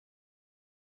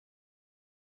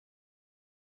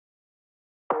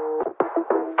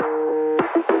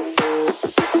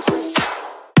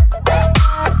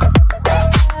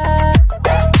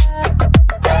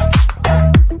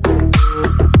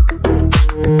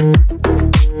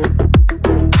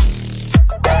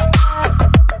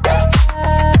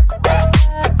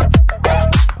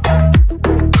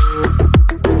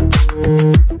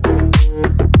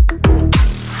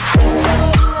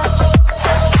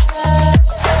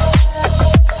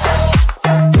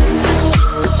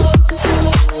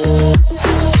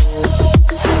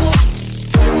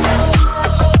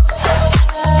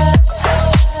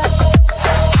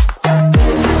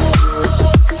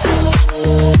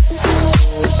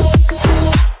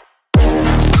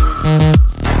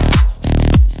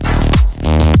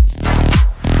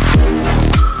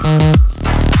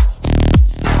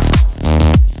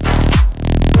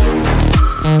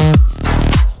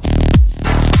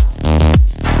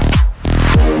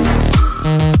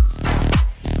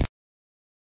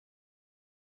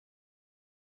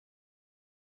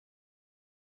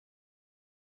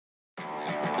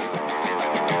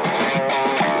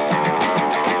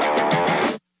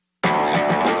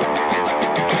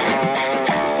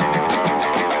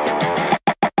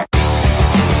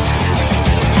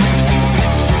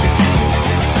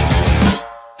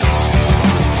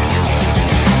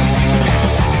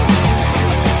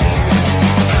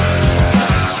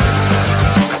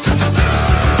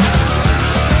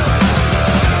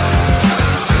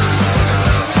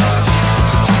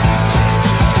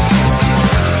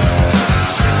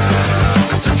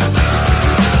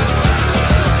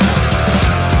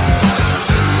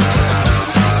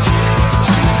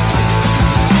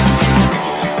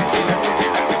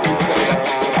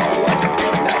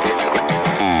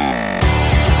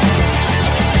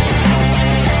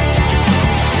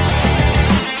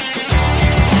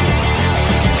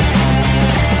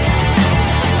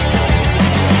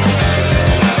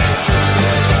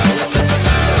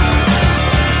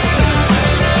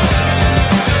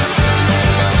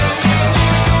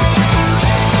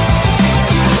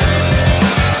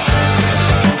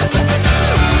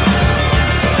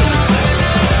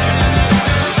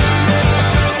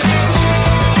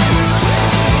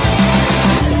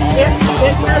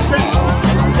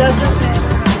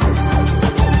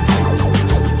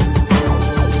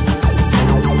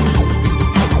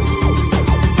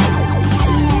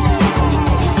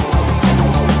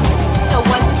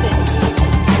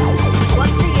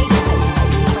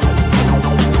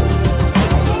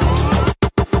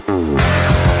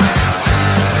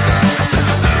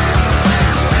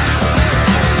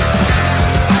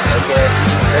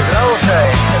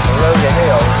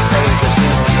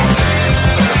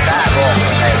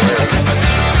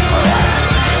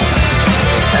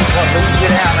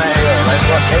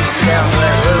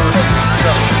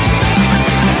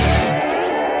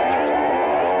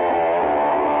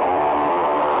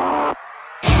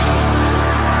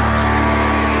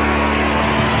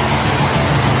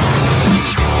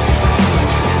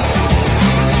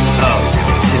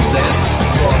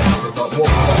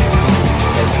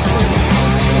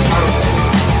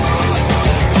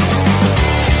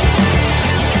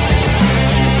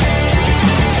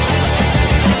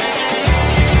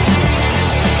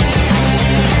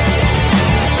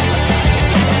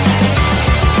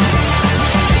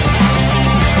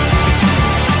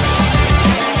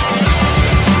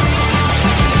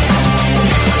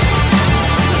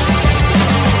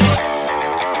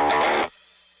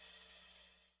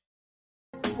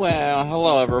Well,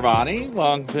 hello everybody.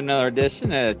 Welcome to another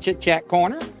edition of Chit Chat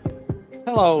Corner.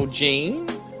 Hello, Gene.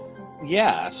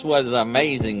 Yes, was an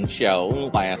amazing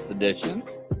show last edition.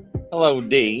 Hello,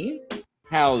 Dee.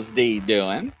 How's Dee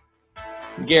doing?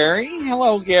 Gary.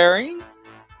 Hello, Gary.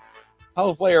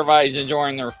 Hopefully everybody's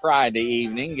enjoying their Friday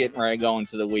evening, getting ready to go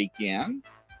into the weekend.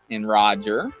 And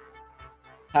Roger.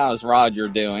 How's Roger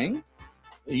doing?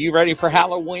 Are you ready for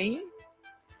Halloween?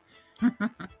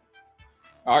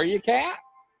 Are you, Cath?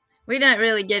 We don't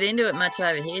really get into it much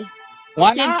over here.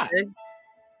 Why Kids not? do.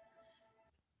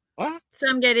 What?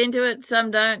 Some get into it,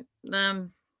 some don't.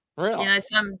 Really?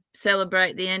 Some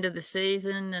celebrate the end of the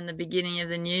season and the beginning of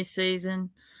the new season.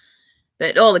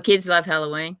 But all the kids love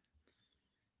Halloween.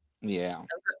 Yeah.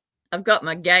 I've got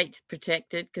my gate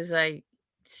protected because they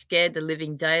scared the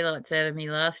living daylights out of me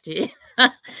last year.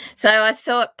 So I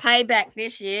thought payback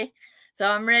this year. So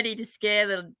I'm ready to scare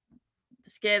the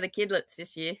kidlets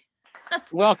this year.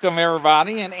 Welcome,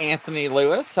 everybody, and Anthony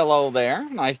Lewis. Hello there.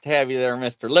 Nice to have you there,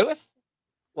 Mr. Lewis.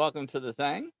 Welcome to the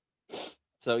thing.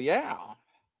 So, yeah.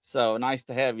 So, nice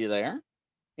to have you there.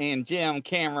 And Jim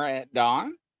Camera at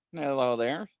Dawn. Hello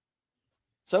there.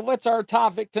 So, what's our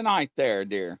topic tonight there,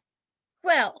 dear?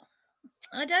 Well,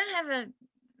 I don't have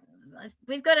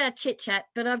we've got our chit chat,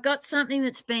 but I've got something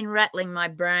that's been rattling my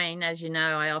brain, as you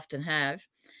know, I often have,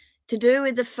 to do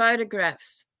with the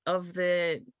photographs of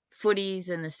the footies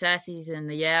and the sassies and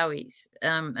the yowies,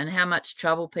 and how much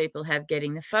trouble people have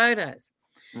getting the photos.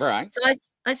 Right. So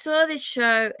I saw this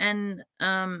show, and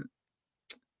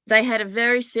they had a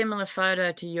very similar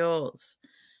photo to yours,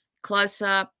 close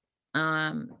up,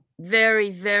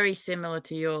 very, very similar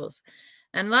to yours.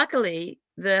 And luckily,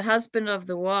 the husband of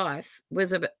the wife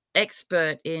was an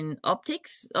expert in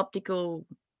optical.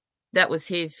 That was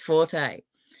his forte.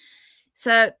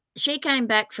 So she came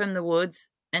back from the woods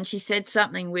and she said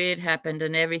something weird happened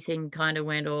and everything kind of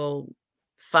went all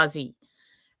fuzzy.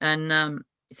 And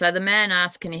so the man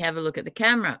asked, can he have a look at the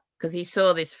camera? Because he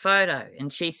saw this photo.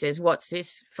 And she says, what's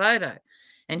this photo?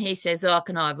 And he says, oh,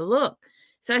 can I have a look?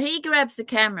 So he grabs the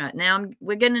camera. Now,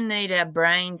 we're going to need our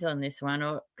brains on this one,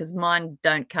 or because mine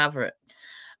don't cover it.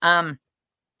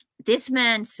 This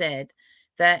man said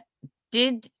that,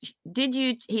 did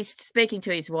you, he's speaking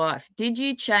to his wife, did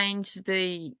you change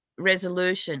the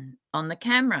resolution on the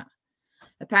camera?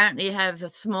 Apparently you have a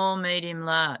small, medium,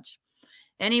 large.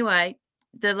 Anyway,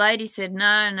 the lady said,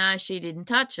 no, she didn't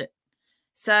touch it.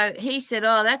 So he said,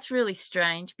 oh, that's really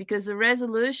strange because the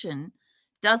resolution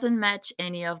doesn't match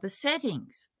any of the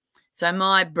settings. So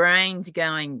my brain's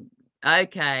going,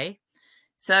 okay.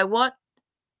 So what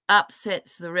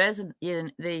upsets the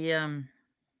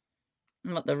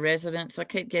not the residents, I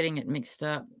keep getting it mixed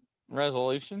up.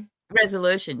 Resolution,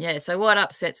 yeah. So what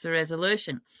upsets the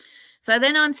resolution? So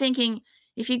then I'm thinking,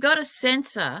 if you got a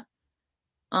sensor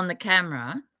on the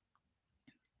camera,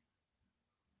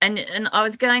 and I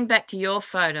was going back to your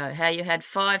photo, how you had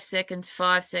 5 seconds,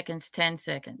 5 seconds, 10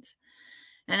 seconds.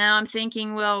 And now I'm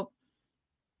thinking, well,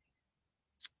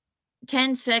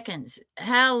 10 seconds,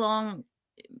 how long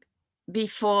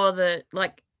before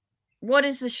what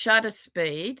is the shutter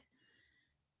speed?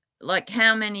 Like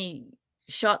how many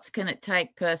shots can it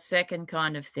take per second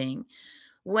kind of thing?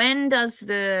 When does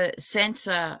the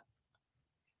sensor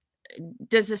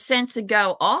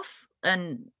go off?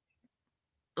 And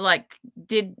like,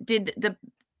 did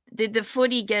the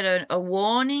footy get a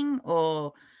warning,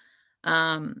 or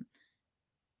how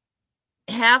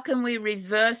can we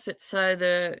reverse it so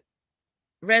the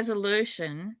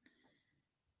resolution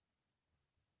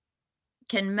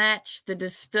can match the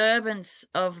disturbance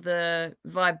of the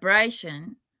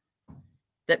vibration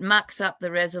that mucks up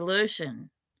the resolution?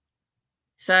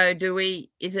 So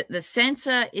is it the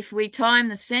sensor, if we time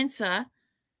the sensor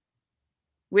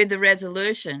with the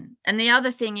resolution? And the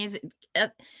other thing is,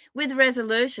 with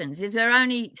resolutions, is there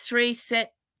only 3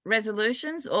 set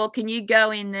resolutions, or can you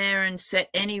go in there and set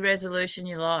any resolution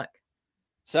you like?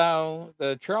 So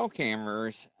the trail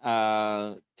cameras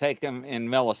take them in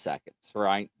milliseconds,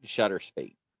 right? Shutter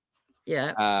speed.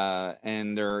 Yeah.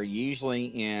 And they're usually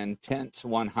in tenths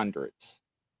 100ths.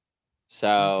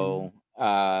 So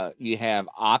you have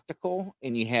optical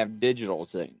and you have digital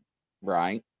zoom,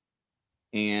 right?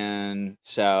 And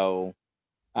so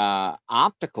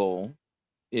optical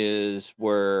is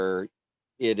where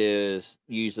it is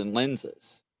using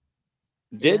lenses.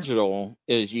 Digital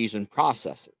is using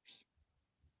processors.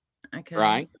 Okay.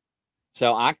 Right?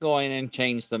 So I go in and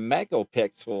change the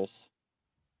megapixels,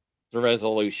 the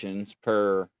resolutions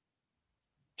per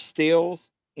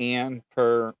stills and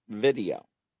per video.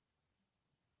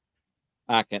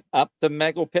 I can up the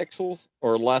megapixels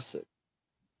or less it,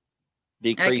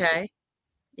 decrease it.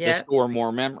 to Yeah. store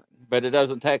more memory. But it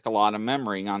doesn't take a lot of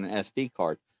memory on an SD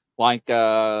card. Like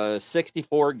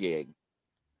 64 gig,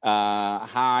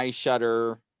 high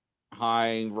shutter,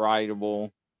 high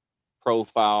writable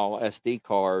profile SD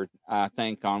card. I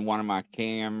think on one of my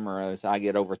cameras, I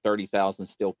get over 30,000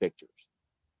 still pictures.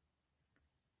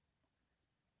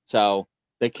 So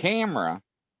the camera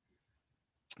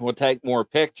will take more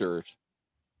pictures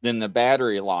than the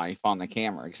battery life on the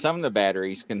camera. Some of the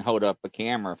batteries can hold up a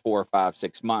camera 4 or 5,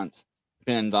 6 months,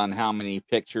 depends on how many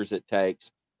pictures it takes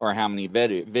or how many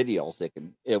videos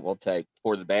it will take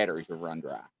before the batteries will run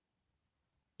dry.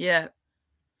 Yeah.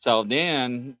 So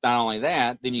then, not only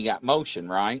that, then you got motion,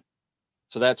 right?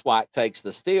 So that's why it takes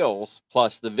the stills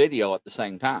plus the video at the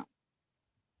same time.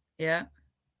 Yeah.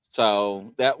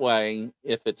 So that way,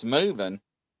 if it's moving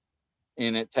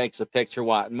and it takes a picture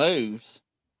while it moves,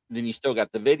 then you still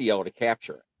got the video to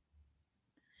capture it.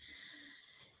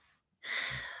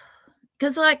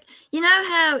 Because, like, you know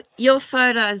how your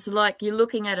photos, like, you're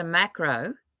looking at a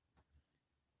macro,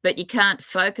 but you can't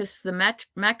focus the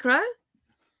macro?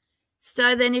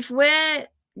 So then if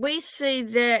we see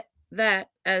that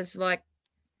as, like,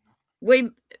 we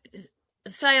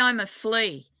say I'm a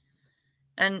flea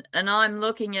and I'm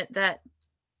looking at that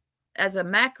as a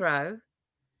macro,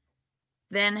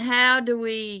 then how do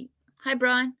we, hey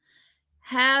Brian,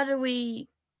 how do we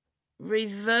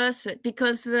reverse it?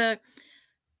 Because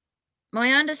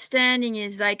my understanding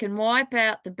is they can wipe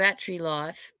out the battery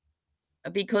life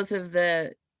because of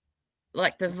the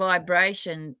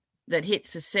vibration that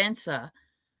hits the sensor,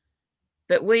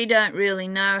 but we don't really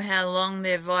know how long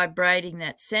they're vibrating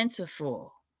that sensor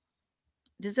for.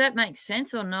 Does that make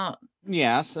sense or not?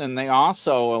 Yes, and they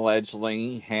also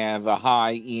allegedly have a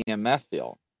high EMF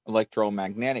field,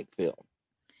 electromagnetic field.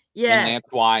 Yeah. And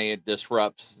that's why it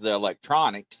disrupts the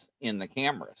electronics in the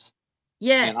cameras.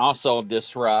 Yes. And also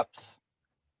disrupts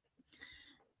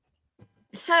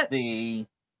so the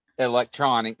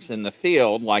electronics in the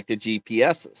field, like the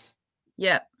GPSs.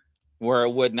 Yeah. Where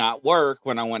it would not work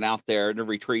when I went out there to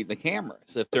retrieve the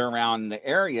cameras. If they're around the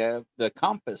area, the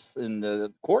compass and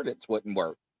the coordinates wouldn't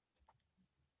work.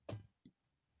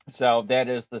 So that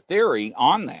is the theory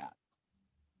on that.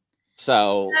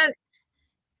 So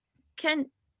can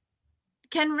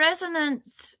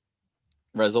resonance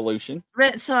resolution?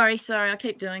 Sorry, I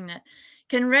keep doing that.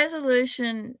 Can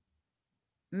resolution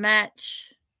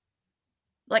match?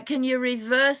 Like, can you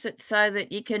reverse it so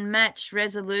that you can match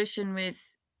resolution with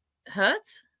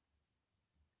hertz?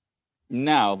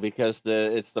 No, because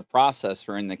it's the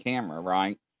processor in the camera,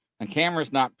 right? The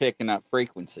camera's not picking up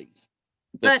frequencies.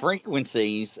 The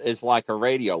frequencies is like a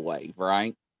radio wave,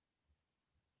 right?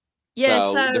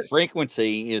 Yeah. So the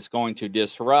frequency is going to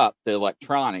disrupt the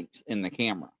electronics in the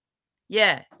camera.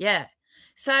 Yeah, yeah.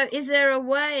 So is there a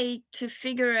way to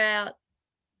figure out?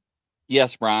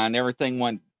 Yes, Brian.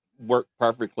 Everything worked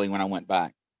perfectly when I went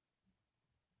back.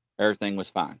 Everything was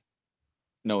fine.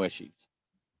 No issues.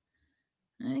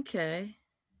 Okay.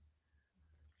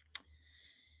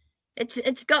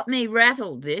 It's got me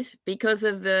rattled, this, because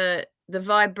of the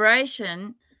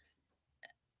vibration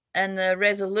and the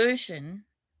resolution.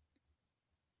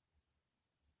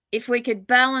 If we could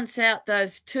balance out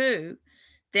those two,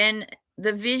 then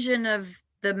the vision of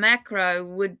the macro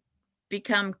would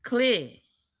become clear.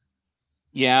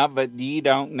 Yeah, but you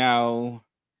don't know.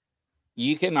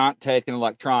 You cannot take an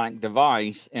electronic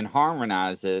device and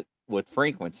harmonize it with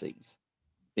frequencies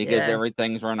because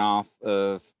everything's run off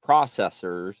of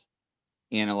processors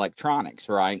in electronics,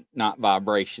 right? Not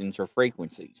vibrations or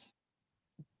frequencies.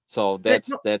 So that's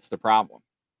the problem.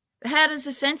 How does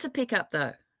the sensor pick up,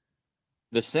 though?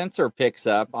 The sensor picks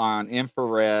up on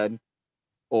infrared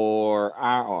or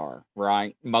IR,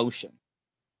 right? Motion.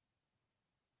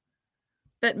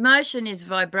 But motion is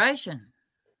vibration,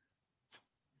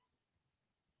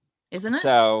 isn't it?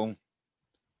 So,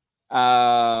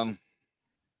 I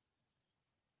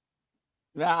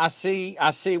see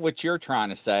what you're trying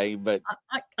to say, but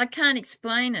I can't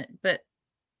explain it, but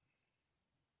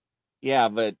yeah,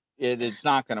 but it's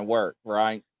not going to work,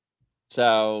 right?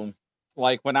 So,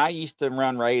 like when I used to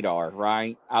run radar,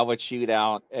 right, I would shoot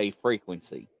out a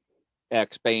frequency,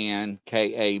 X band,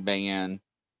 KA band,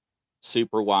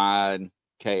 super wide,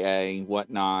 KA,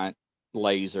 whatnot,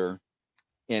 laser,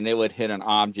 and it would hit an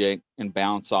object and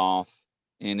bounce off,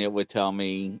 and it would tell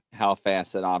me how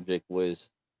fast that object was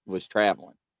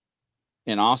traveling.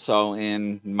 And also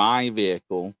in my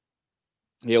vehicle,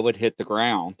 it would hit the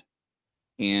ground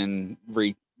and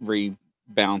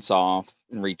bounce off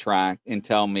and retract and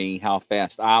tell me how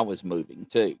fast I was moving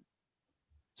too.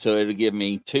 So it would give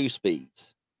me two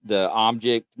speeds: the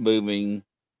object moving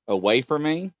away from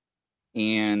me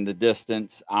and the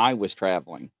distance I was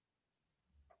traveling.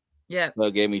 Yeah. So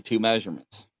it gave me 2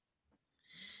 measurements.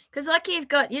 Because like you've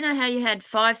got, you know how you had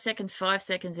 5 seconds,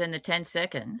 and the 10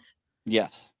 seconds?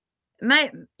 Yes.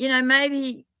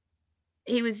 Maybe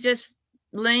he was just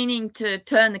leaning to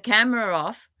turn the camera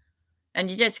off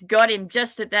and you just got him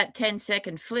just at that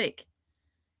 10-second flick.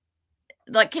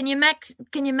 Like, can you match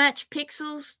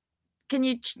pixels? Can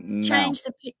you No. change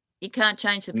the you can't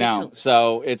change the No. pixels?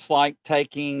 So it's like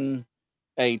taking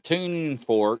a tuning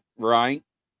fork, right,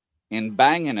 and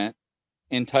banging it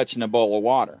and touching a bowl of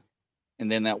water.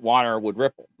 And then that water would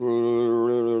ripple,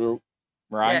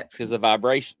 right? Yeah. Because of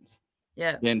vibrations.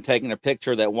 Yeah. Then taking a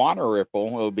picture of that water ripple,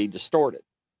 it would be distorted.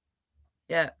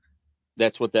 Yeah.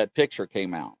 That's what that picture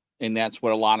came out. And that's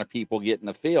what a lot of people get in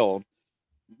the field.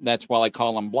 That's why they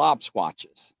call them blob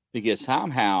squatches, because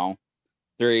somehow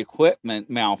their equipment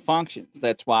malfunctions.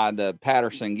 That's why the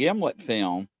Patterson gimlet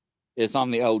film is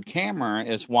on the old camera,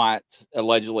 is why it's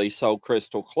allegedly so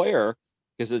crystal clear,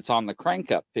 because it's on the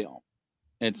crank up film.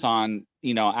 It's on,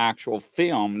 actual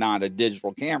film, not a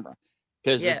digital camera.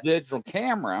 Because the digital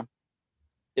camera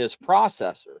is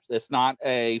processors. It's not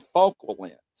a focal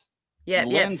lens. Yeah,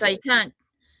 yeah. So you can't.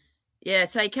 Yeah,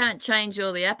 so you can't change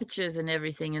all the apertures and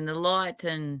everything and the light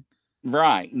and.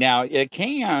 Right. Now it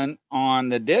can on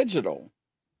the digital,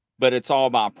 but it's all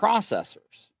about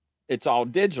processors. It's all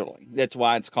digitally. That's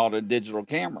why it's called a digital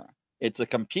camera. It's a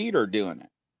computer doing it.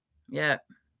 Yeah.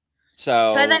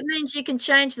 So that means you can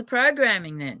change the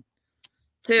programming then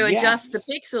to adjust the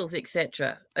pixels,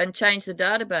 etc., and change the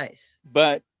database.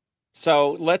 But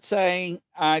so let's say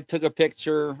I took a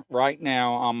picture right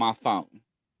now on my phone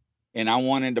and I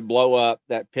wanted to blow up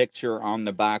that picture on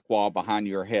the back wall behind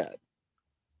your head.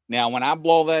 Now, when I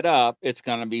blow that up, it's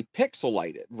going to be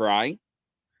pixelated, right?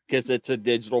 Because it's a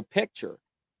digital picture.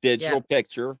 Digital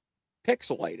picture,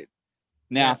 pixelated.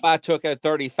 Now, if I took a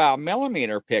 35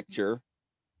 millimeter picture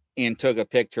and took a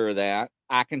picture of that,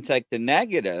 I can take the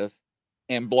negative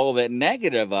and blow that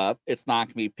negative up. It's not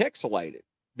going to be pixelated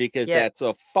because that's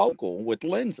a focal with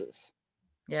lenses.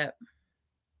 Yeah.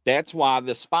 That's why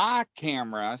the spy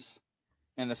cameras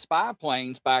and the spy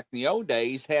planes back in the old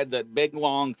days had that big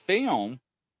long film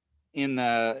in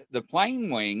the plane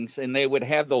wings, and they would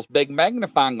have those big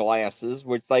magnifying glasses,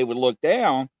 which they would look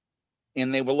down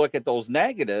and they would look at those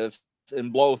negatives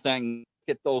and blow things,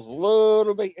 get those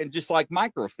little bit, and just like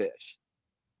microfiche.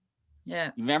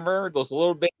 Yeah. Remember those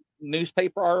little big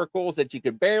newspaper articles that you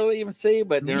could barely even see,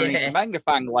 but underneath the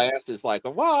magnifying glass is like a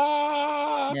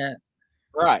wow. Yeah.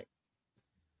 Right.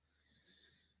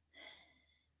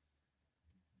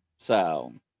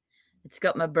 So it's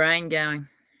got my brain going.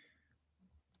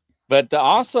 But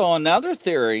also another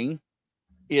theory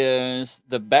is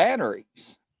the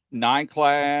batteries,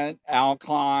 NiClad,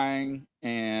 alkaline,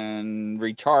 and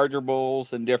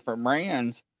rechargeables and different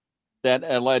brands that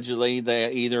allegedly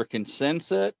they either can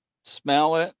sense it,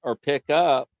 smell it, or pick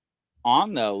up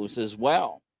on those as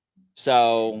well.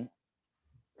 So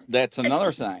that's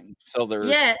another thing. So there's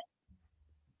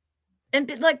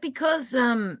and because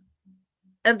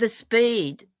of the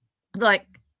speed, like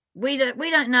we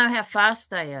don't know how fast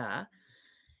they are,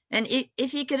 and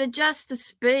if you could adjust the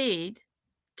speed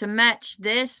to match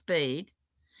their speed,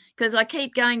 because I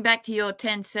keep going back to your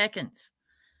 10 seconds,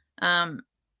 and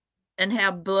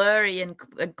how blurry and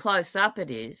close up it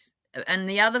is. And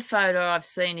the other photo I've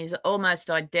seen is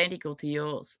almost identical to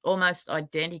yours, almost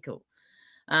identical.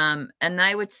 And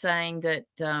they were saying that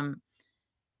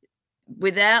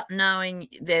without knowing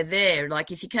they're there, like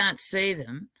if you can't see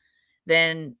them,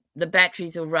 then the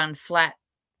batteries will run flat,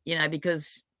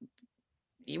 because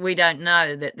we don't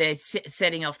know that they're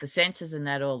setting off the sensors and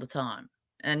that all the time.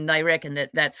 And they reckon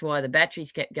that that's why the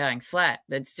batteries kept going flat.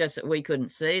 It's just that we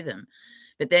couldn't see them.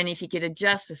 But then if you could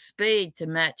adjust the speed to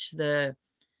match the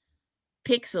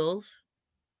pixels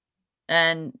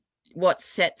and what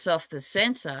sets off the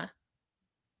sensor,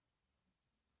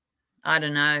 I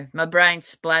don't know. My brain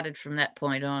splattered from that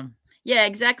point on. Yeah,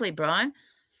 exactly, Brian.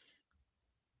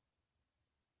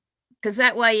 Because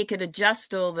that way you could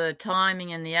adjust all the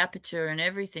timing and the aperture and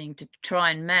everything to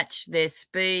try and match their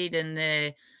speed and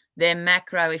their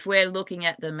macro. If we're looking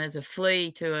at them as a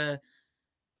flea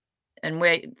and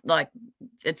we're like,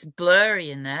 it's blurry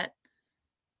in that.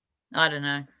 I don't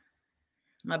know.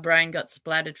 My brain got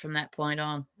splattered from that point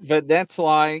on. But that's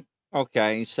like,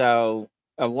 okay, so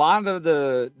a lot of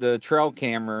the trail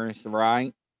cameras,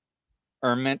 right,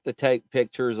 are meant to take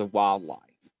pictures of wildlife.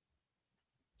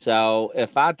 So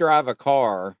if I drive a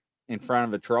car in front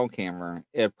of a trail camera,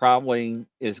 it probably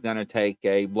is going to take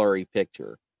a blurry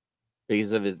picture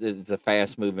because it's a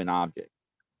fast moving object.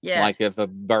 Yeah. Like if a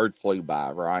bird flew by,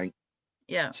 right?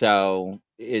 Yeah. So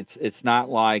it's not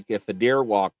like if a deer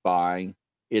walked by,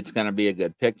 it's going to be a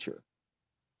good picture.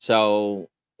 So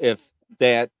if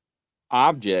that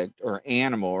object or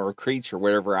animal or creature,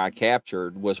 whatever I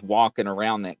captured, was walking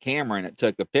around that camera and it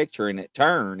took a picture and it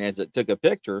turned as it took a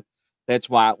picture, that's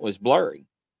why it was blurry.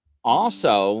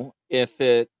 Also, if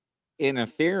it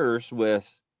interferes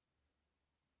with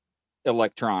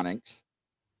electronics,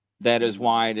 that is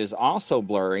why it is also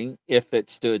blurry. If it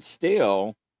stood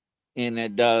still and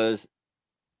it does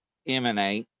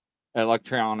emanate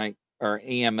electronic or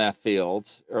EMF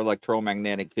fields or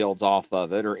electromagnetic fields off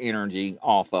of it or energy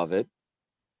off of it,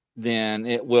 then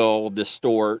it will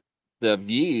distort the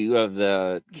view of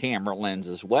the camera lens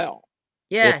as well.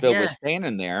 Yeah. If it was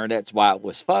standing there, that's why it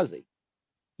was fuzzy.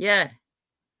 Yeah.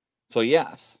 So,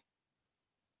 yes.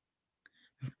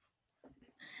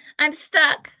 I'm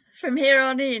stuck from here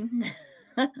on in.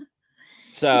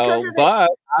 So, but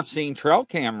I've seen trail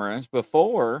cameras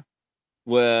before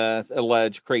with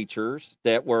alleged creatures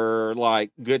that were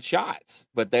like good shots,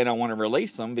 but they don't want to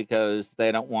release them because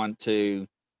they don't want to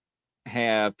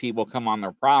have people come on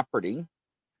their property,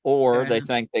 or they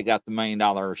think they got the $1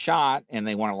 million shot and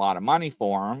they want a lot of money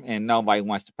for them and nobody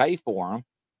wants to pay for them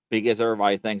because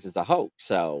everybody thinks it's a hoax.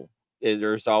 So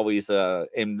there's always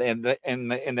and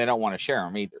they don't want to share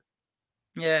them either.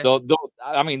 Yeah.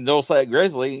 They'll say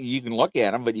Grizzly, you can look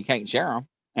at them, but you can't share them.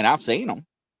 And I've seen them.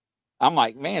 I'm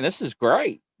like, man, this is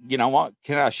great. You know what?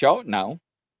 Can I show it? No.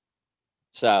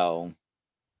 So.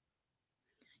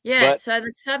 Yeah. So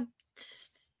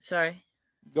sorry.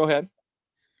 Go ahead.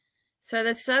 So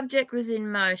the subject was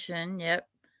in motion. Yep.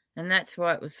 And that's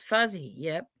why it was fuzzy.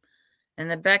 Yep.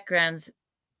 And the background's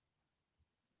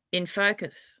in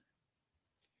focus.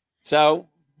 So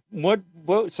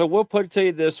so we'll put it to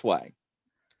you this way.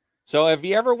 So have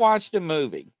you ever watched a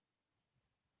movie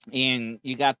and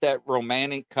you got that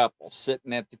romantic couple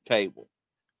sitting at the table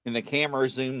and the camera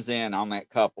zooms in on that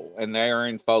couple and they're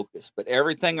in focus, but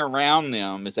everything around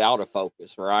them is out of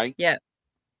focus, right? Yeah.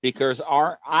 Because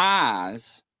our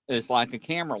eyes is like a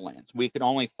camera lens. We can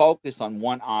only focus on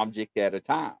one object at a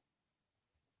time.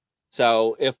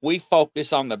 So if we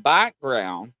focus on the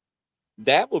background,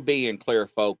 that will be in clear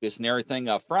focus and everything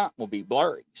up front will be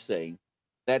blurry. See,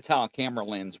 that's how a camera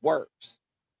lens works.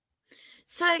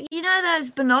 So, you know those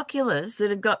binoculars that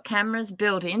have got cameras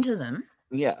built into them?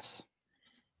 Yes.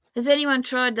 Has anyone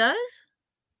tried those?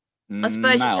 I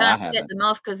suppose you can't set them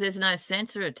off because there's no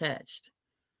sensor attached.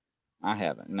 I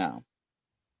haven't, no.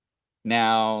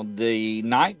 Now, the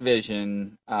night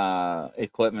vision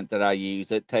equipment that I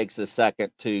use, it takes a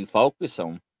second to focus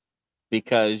them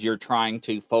because you're trying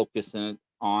to focus it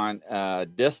on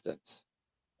distance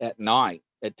at night.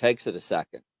 It takes it a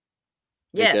second.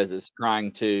 Yeah. Because it's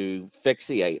trying to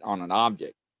fixate on an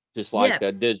object, just like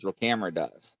a digital camera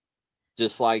does.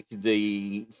 Just like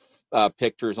the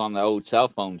pictures on the old cell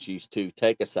phones used to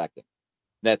take a second.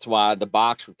 That's why the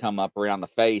box would come up around the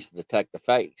face to detect the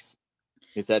face.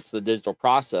 Because that's the digital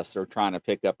processor trying to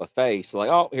pick up a face. Like,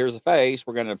 oh, here's a face.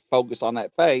 We're going to focus on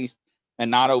that face and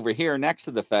not over here next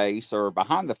to the face or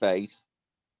behind the face.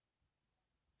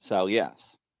 So,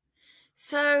 yes.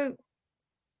 So,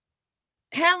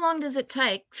 how long does it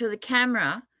take for the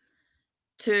camera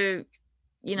to,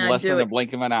 less than a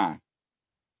blink of an eye?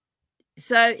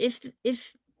 So,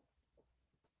 if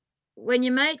when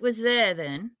your mate was there,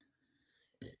 then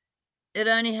it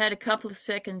only had a couple of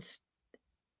seconds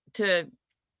to.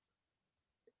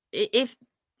 If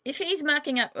he's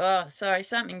mucking up, oh, sorry,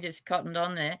 something just cottoned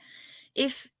on there.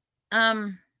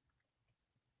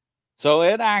 So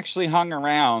it actually hung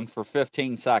around for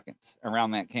 15 seconds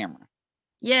around that camera.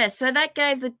 Yeah, so that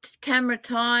gave the camera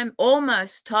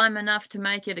almost time enough to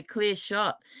make it a clear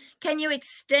shot. Can you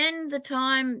extend the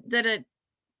time that it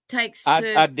takes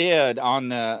to... I did on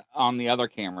the other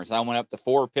cameras. I went up to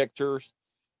 4 pictures.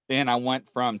 Then I went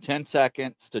from 10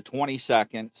 seconds to 20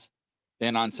 seconds.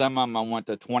 Then on some of them, I went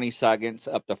to 20 seconds,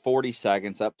 up to 40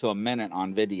 seconds, up to a minute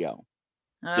on video.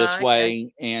 This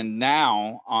way, and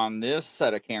now on this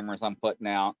set of cameras I'm putting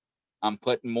out, I'm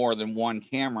putting more than one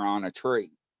camera on a tree.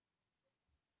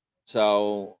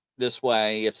 So this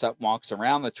way, if something walks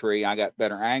around the tree, I got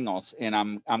better angles, and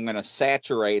I'm going to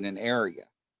saturate an area.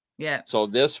 Yeah. So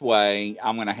this way,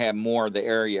 I'm going to have more of the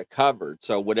area covered.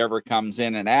 So whatever comes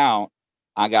in and out,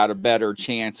 I got a better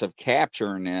chance of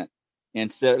capturing it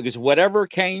instead, because whatever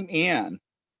came in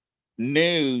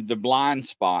knew the blind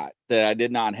spot that I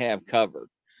did not have covered.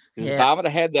 Because if I would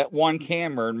have had that one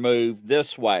camera move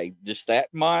this way, just that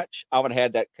much, I would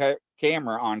have had that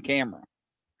camera on camera.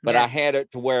 But I had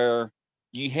it to where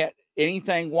you had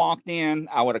anything walked in,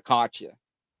 I would have caught you.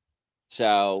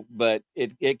 So, but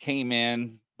it came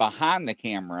in behind the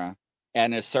camera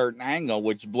at a certain angle,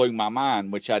 which blew my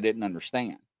mind, which I didn't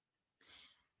understand.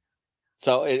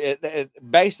 So it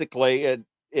basically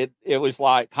it was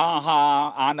like, ha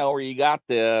ha, I know where you got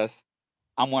this.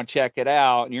 I'm going to check it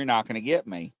out, and you're not going to get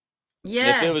me. And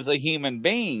if it Yeah. was a human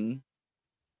being,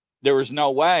 there was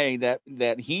no way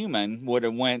that human would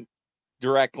have went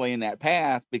directly in that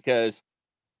path, because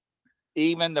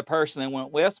even the person that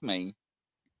went with me,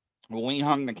 when we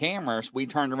hung the cameras, we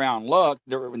turned around and looked.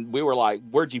 We were like,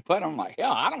 "Where'd you put them?" I'm like,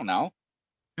 "Hell, I don't know."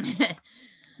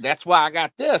 That's why I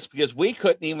got this, because we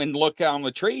couldn't even look on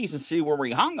the trees and see where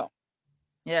we hung them.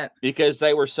 Yeah. Because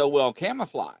they were so well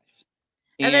camouflaged.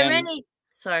 Are there And any?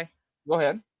 Sorry. go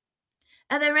ahead.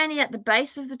 Are there any at the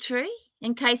base of the tree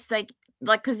in case they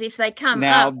like? Because if they come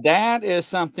Now up, that is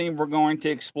something we're going to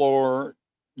explore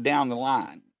down the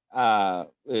line.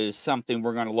 Is something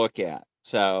we're going to look at.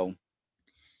 So,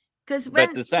 because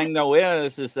but the thing though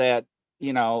is that,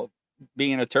 you know,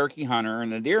 being a turkey hunter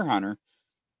and a deer hunter,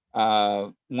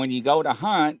 when you go to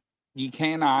hunt, you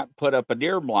cannot put up a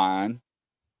turkey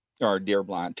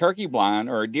blind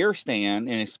or a deer stand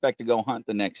and expect to go hunt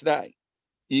the next day.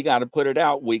 You got to put it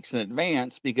out weeks in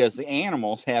advance, because the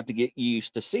animals have to get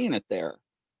used to seeing it there,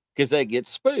 because they get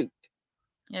spooked.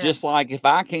 yeah. Just like if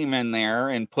I came in there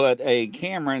and put a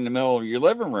camera in the middle of your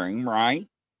living room, right?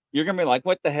 You're going to be like,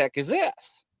 what the heck is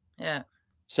this? Yeah.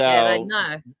 So, Yeah, they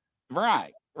know.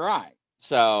 Right.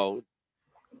 So,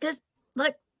 Because,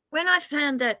 like, when I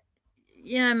found that,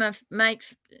 my mate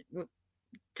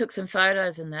took some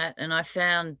photos and that, and I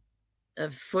found a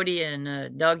footy and a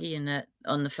doggy and that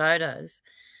on the photos.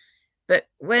 But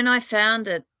when I found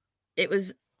it, it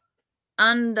was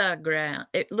underground.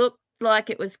 It looked like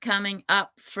it was coming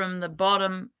up from the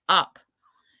bottom up,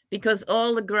 because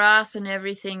all the grass and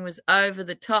everything was over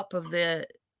the top of the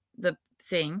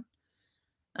thing.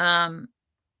 And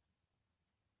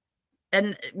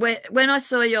when I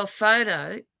saw your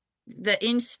photo, the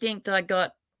instinct I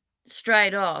got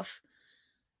straight off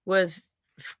was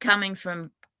coming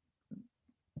from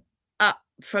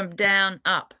down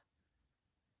up.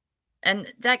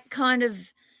 And that kind of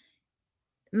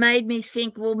made me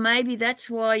think, well, maybe that's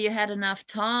why you had enough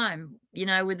time,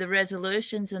 with the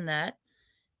resolutions and that,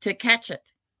 to catch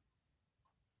it.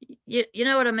 You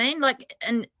know what I mean? Like,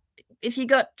 and if you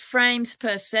got frames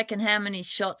per second, how many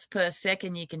shots per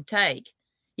second you can take,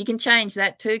 you can change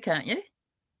that too, can't you?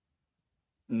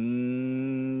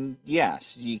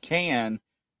 yes, you can,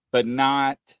 but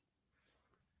not.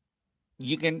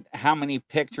 You can, how many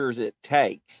pictures it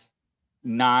takes,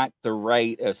 not the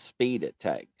rate of speed it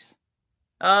takes.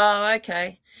 Oh,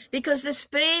 okay. Because the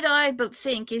speed, I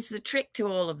think, is the trick to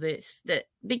all of this. That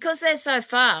because they're so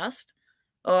fast,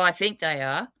 or I think they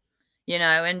are,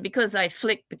 and because they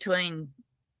flick between,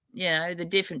 the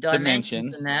different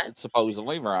dimensions and that.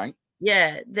 Supposedly, right?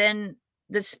 Yeah, then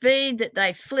the speed that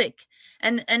they flick,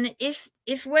 and if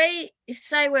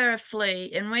say we're a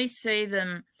flea and we see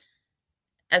them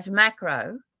as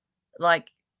macro, like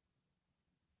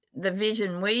the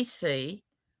vision we see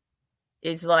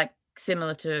is like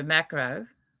similar to macro.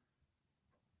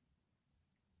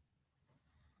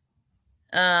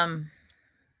 I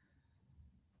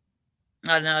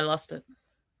don't know, I lost it.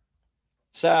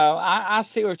 So I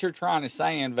see what you're trying to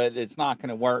say, but it's not going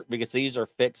to work, because these are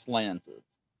fixed lenses.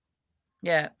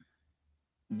 Yeah.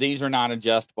 These are not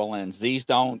adjustable lenses. These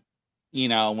don't,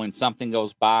 when something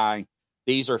goes by,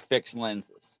 these are fixed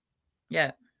lenses.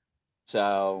 Yeah.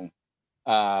 So,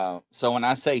 so when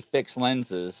I say fixed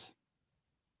lenses,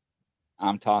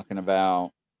 I'm talking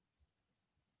about,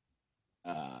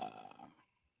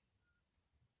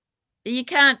 you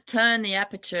can't turn the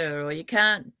aperture, or you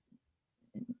can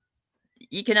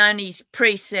only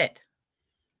preset.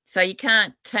 So you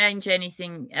can't change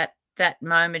anything at that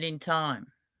moment in time.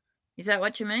 Is that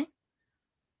what you mean?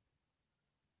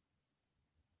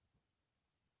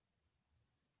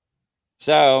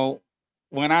 So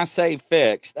when I say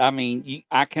fixed, I mean,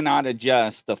 I cannot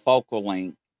adjust the focal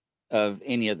length of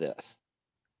any of this.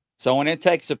 So when it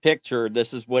takes a picture,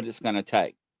 this is what it's going to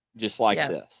take, just like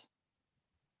this.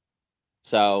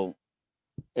 So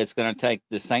it's going to take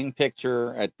the same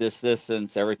picture at this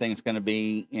distance. Everything's going to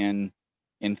be in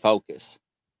focus.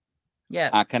 Yeah.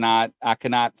 I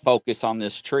cannot focus on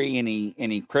this tree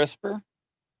any crisper,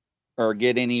 or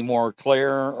get any more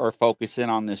clear, or focus in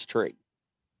on this tree.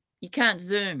 You can't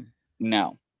zoom.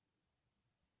 No.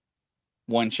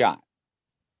 One shot.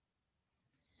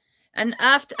 And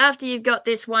after you've got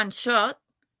this one shot,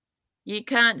 you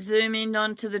can't zoom in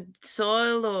onto the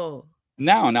soil, or?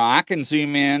 No, I can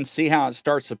zoom in, see how it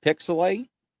starts to pixelate.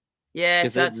 Yeah,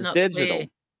 so it's not digital. clear.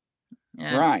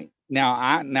 Yeah. Right. Now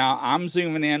I'm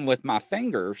zooming in with my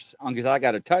fingers because I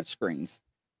got a touch screen.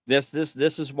 This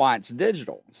is why it's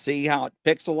digital. See how it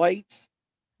pixelates?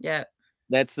 Yeah.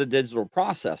 That's the digital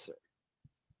processor.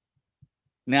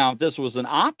 Now, if this was an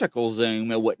optical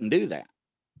zoom, it wouldn't do that.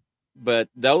 But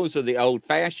those are the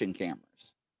old-fashioned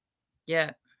cameras.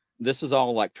 Yeah. This is all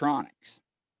electronics.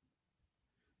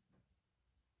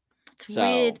 It's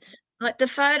weird. Like the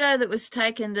photo that was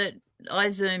taken that I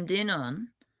zoomed in on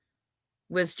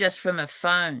was just from a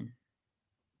phone.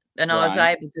 And I was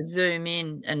able to zoom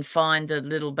in and find the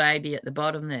little baby at the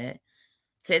bottom there.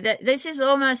 So this is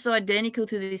almost identical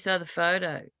to this other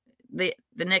photo. The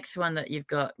next one that you've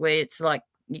got where it's like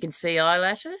you can see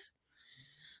eyelashes.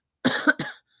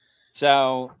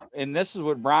 So, and this is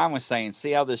what Brian was saying.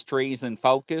 See how this tree's in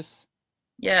focus?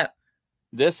 Yeah.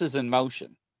 This is in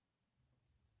motion.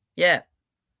 Yeah.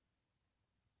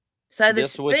 So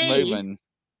this was moving.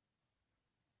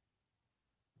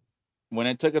 When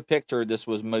it took a picture, this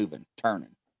was moving,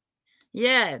 turning.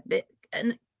 Yeah.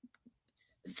 And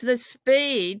so the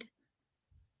speed.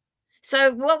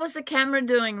 So what was the camera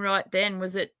doing right then?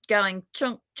 Was it going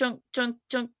chunk, chunk, chunk,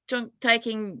 chunk, chunk,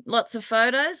 taking lots of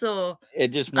photos, or it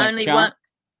just went only chunk? one?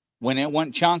 When it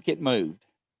went chunk, it moved.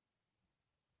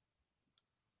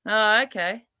 Oh,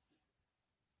 okay.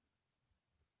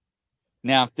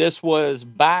 Now, if this was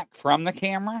back from the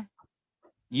camera,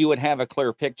 you would have a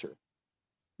clear picture.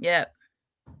 Yeah.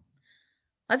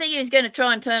 I think he was going to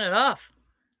try and turn it off.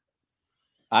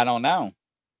 I don't know.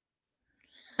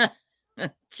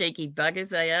 Cheeky buggers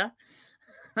they are.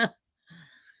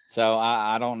 So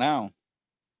I don't know.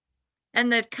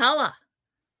 And the color.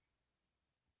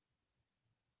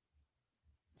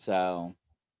 So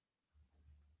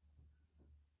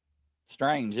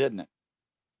strange, isn't it?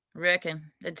 I reckon.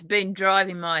 It's been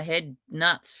driving my head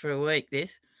nuts for a week,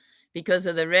 this, because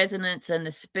of the resonance and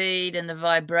the speed and the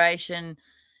vibration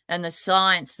and the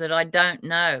science that I don't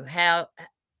know how.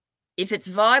 If it's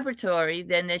vibratory,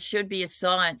 then there should be a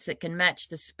science that can match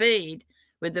the speed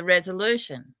with the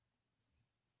resolution.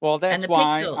 Well, that's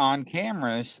why on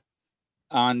cameras,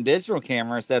 on digital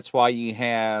cameras, that's why you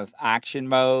have action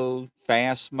mode,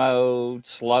 fast mode,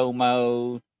 slow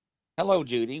mode. Hello,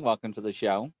 Judy. Welcome to the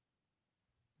show.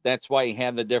 That's why you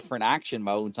have the different action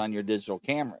modes on your digital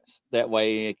cameras. That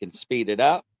way it can speed it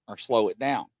up or slow it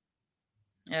down.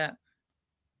 Yeah.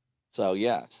 So,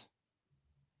 yes.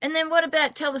 And then what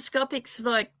about telescopics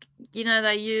like,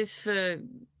 they use for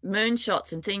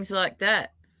moonshots and things like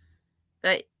that?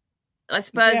 I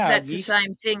suppose that's the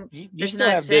same thing. You still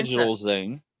have digital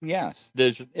zoom. Yes.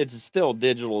 It's still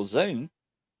digital zoom.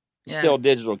 Yeah. Still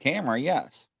digital camera,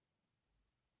 yes.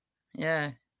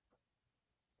 Yeah.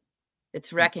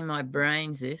 It's racking my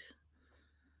brains, this.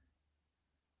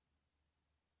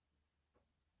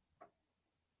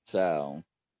 So,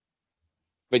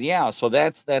 but yeah, so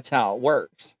that's how it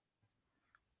works.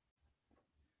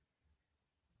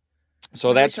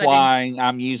 So that's why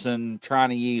I'm trying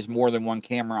to use more than one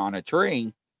camera on a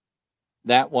tree.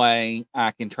 That way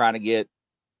I can try to get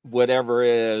whatever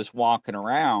is walking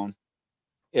around.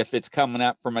 If it's coming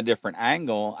up from a different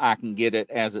angle, I can get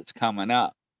it as it's coming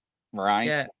up. Right?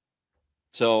 Yeah.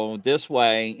 So this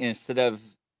way, instead of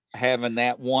having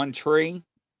that one tree,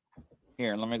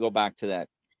 here, let me go back to that.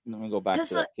 Let me go back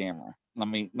to that camera. Let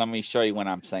me show you what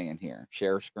I'm saying here.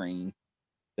 Share screen.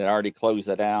 Did I already close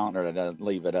it out, or did I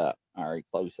leave it up? I already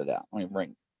closed it out.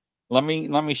 Let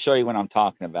me show you what I'm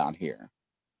talking about here.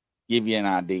 Give you an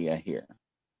idea here.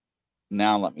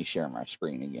 Now let me share my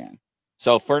screen again.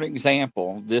 So for an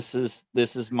example, this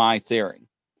is my theory.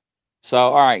 So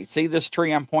all right, see this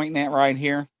tree I'm pointing at right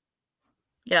here?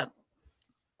 Yeah.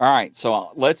 All right,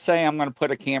 so let's say I'm going to put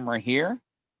a camera here,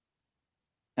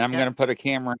 and I'm going to put a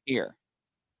camera here.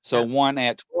 So one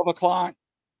at 12 o'clock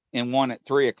and one at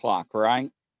 3 o'clock, right?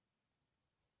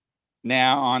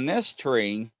 Now on this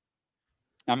tree,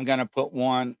 I'm going to put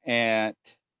one at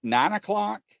 9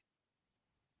 o'clock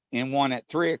and one at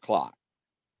 3 o'clock.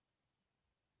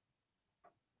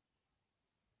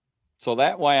 So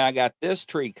that way I got this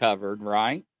tree covered,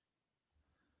 right?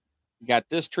 Got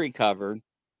this tree covered.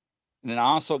 And then I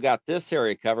also got this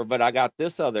area covered, but I got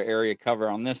this other area covered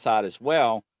on this side as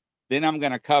well. Then I'm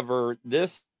going to cover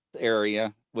this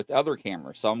area with other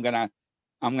cameras. So I'm going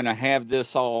to have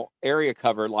this all area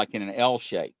covered like in an L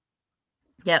shape.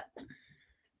 Yep.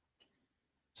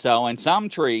 So in some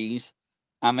trees,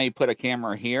 I may put a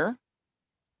camera here.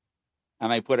 I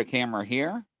may put a camera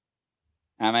here.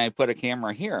 I may put a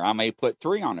camera here. I may put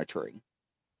 3 on a tree.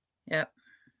 Yep.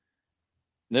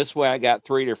 This way I got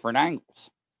 3 different angles.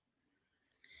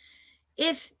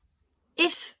 If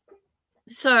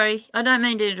sorry, I don't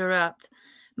mean to interrupt.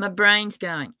 My brain's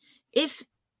going. if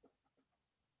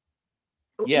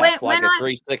Yes, when like a I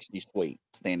 360 suite.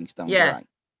 Standing Stone's yeah, right.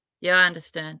 yeah, I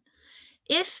understand.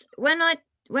 If when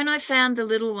I found the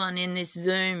little one in this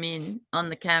zoom in on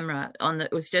the camera,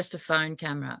 it was just a phone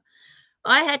camera,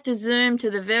 I had to zoom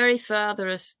to the very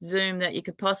farthest zoom that you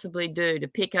could possibly do to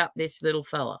pick up this little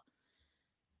fella.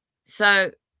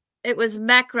 So it was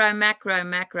macro, macro,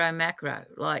 macro, macro.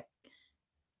 Like,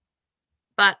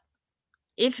 but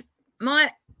if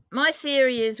my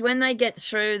theory is when they get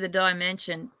through the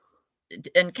dimension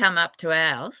and come up to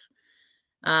ours,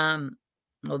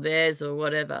 or theirs or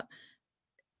whatever,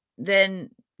 then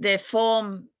their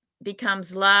form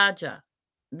becomes larger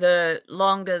the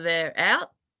longer they're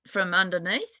out from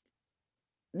underneath.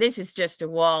 This is just a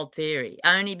wild theory,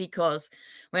 only because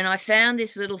when I found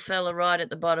this little fella right at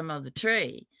the bottom of the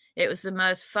tree, it was the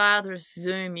most farthest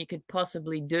zoom you could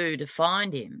possibly do to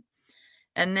find him.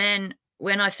 And then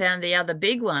when I found the other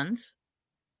big ones,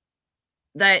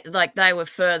 they were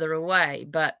further away,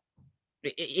 but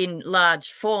in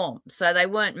large form, so they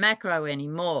weren't macro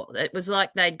anymore. It was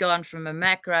like they'd gone from a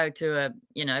macro to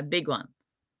a big one.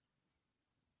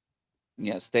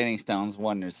 Yeah, Standing Stone's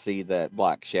wanting to see that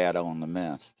black shadow in the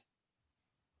mist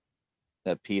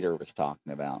that Peter was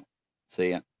talking about. See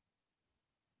it?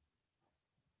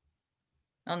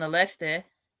 On the left there.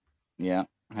 Yeah,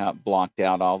 how it blocked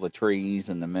out all the trees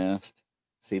and the mist.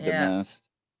 See the mist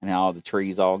and how all the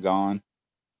trees all gone.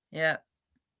 Yeah.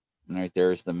 And right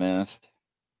there's the mist.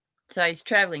 So he's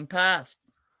traveling past.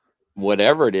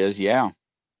 Whatever it is, yeah.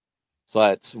 So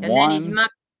that's and 1,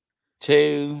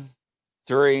 2,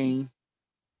 3,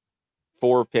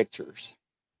 4 pictures.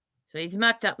 So he's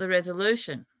mucked up the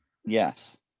resolution.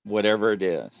 Yes, whatever it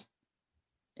is.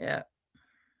 Yeah.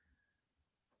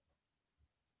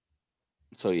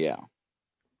 So yeah.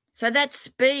 So that's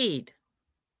speed.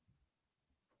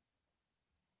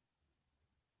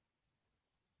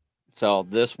 So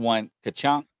this went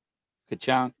ka-chunk,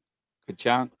 ka-chunk,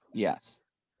 ka-chunk. Yes.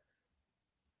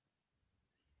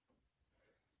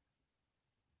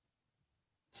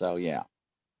 So yeah.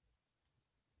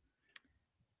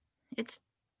 It's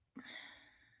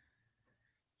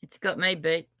got me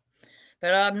beat,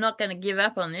 but I'm not going to give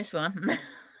up on this one.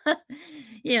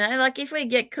 Like if we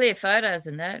get clear photos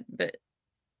and that, but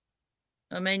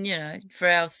I mean, for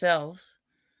ourselves.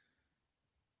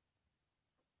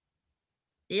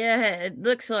 Yeah, it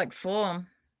looks like form.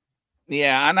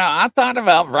 Yeah, I know. I thought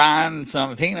about Ryan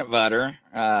some peanut butter.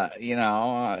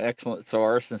 Excellent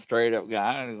source and straight up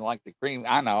guy. I like the cream.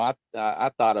 I know.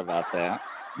 I thought about that.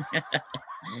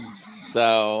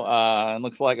 So it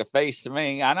looks like a face to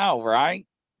me. I know, right?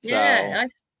 Yeah,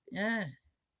 yeah.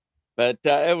 But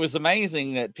it was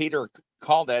amazing that Peter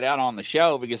called that out on the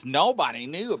show because nobody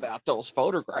knew about those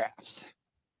photographs.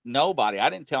 Nobody. I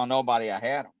didn't tell nobody I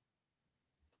had them.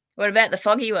 What about the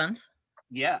foggy ones?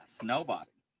 Yes, nobody.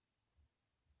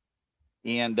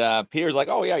 And Peter's like,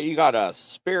 "Oh yeah, you got a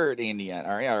spirit Indian,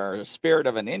 or a spirit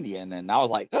of an Indian," and I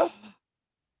was like, "Oh."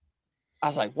 I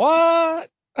was like, "What?"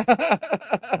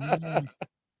 But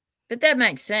that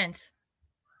makes sense.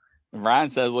 Ryan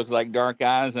says looks like dark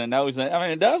eyes and a nose. I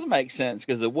mean, it does make sense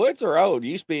because the woods are old. It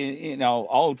used to be,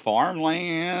 old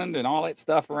farmland and all that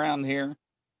stuff around here.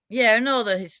 Yeah, and all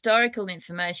the historical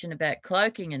information about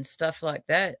cloaking and stuff like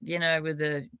that, with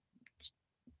the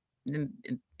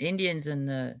Indians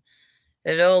and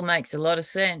it all makes a lot of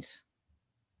sense.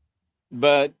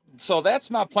 But so that's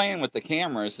my plan with the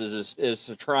cameras is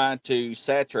to try to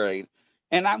saturate.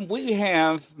 And we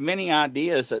have many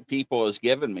ideas that people has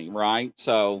given me, right?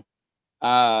 So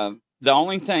the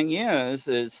only thing is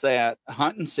that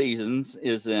hunting seasons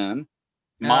is in.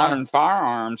 Modern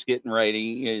firearms getting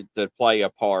ready to play a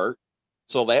part.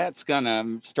 So that's going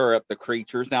to stir up the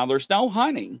creatures. Now, there's no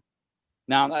hunting.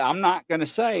 Now, I'm not going to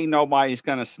say nobody's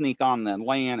going to sneak on the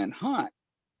land and hunt.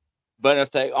 But if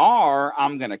they are,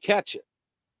 I'm going to catch it.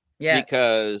 Yeah.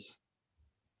 Because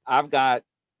I've got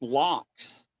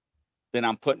locks that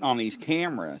I'm putting on these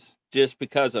cameras just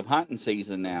because of hunting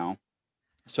season now.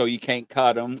 So you can't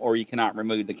cut them or you cannot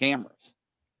remove the cameras.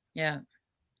 Yeah.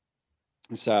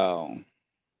 So.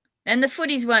 And the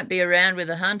footies won't be around with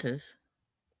the hunters.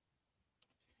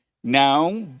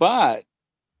 No, but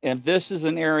if this is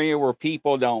an area where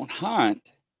people don't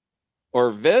hunt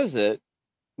or visit,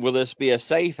 will this be a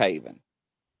safe haven?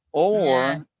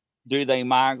 Or do they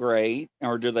migrate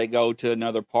or do they go to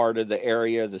another part of the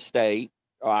area of the state?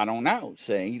 Oh, I don't know.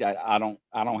 See, I don't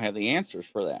have the answers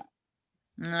for that.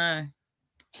 No.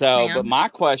 So, but my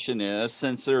question is,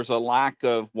 since there's a lack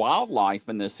of wildlife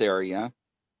in this area,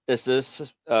 is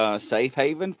this a safe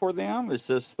haven for them? Is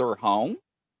this their home?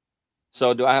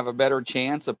 So do I have a better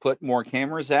chance of putting more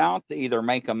cameras out to either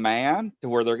make them mad to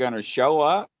where they're going to show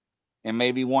up and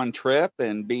maybe one trip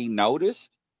and be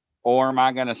noticed? Or am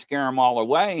I going to scare them all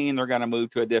away and they're going to move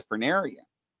to a different area?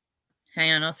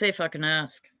 Hang on, I'll see if I can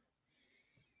ask.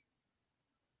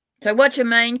 So what's your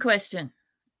main question?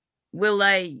 Will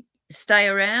they stay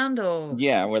around or?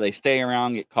 Yeah, where they stay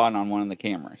around, get caught on one of the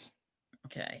cameras.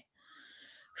 Okay.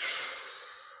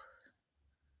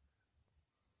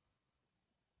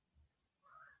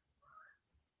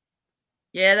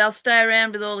 Yeah, they'll stay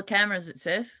around with all the cameras, it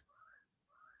says.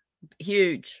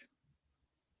 Huge.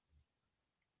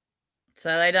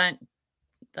 So they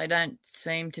don't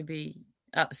seem to be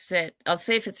upset. I'll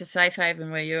see if it's a safe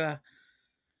haven where you are.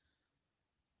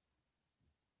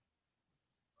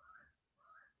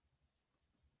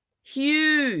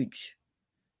 Huge.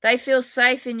 They feel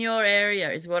safe in your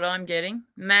area is what I'm getting.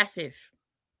 Massive.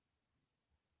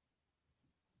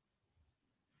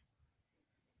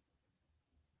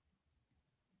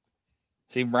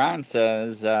 See, Brian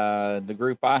says the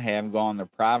group I have go on the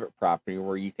private property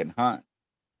where you can hunt.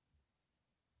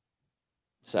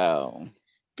 So,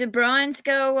 do Brian's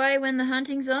go away when the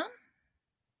hunting's on?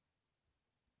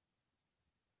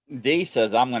 D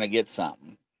says I'm going to get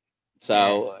something.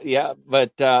 So yeah,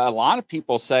 but a lot of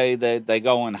people say that they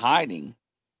go in hiding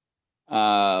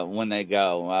when they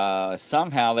go.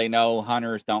 Somehow they know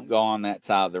hunters don't go on that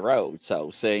side of the road.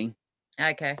 So see,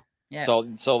 okay, yeah.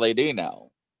 So they do know.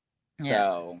 Yeah.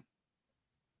 So,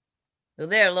 well,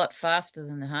 they're a lot faster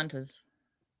than the hunters.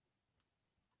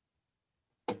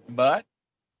 But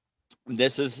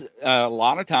this is a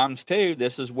lot of times too.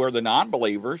 This is where the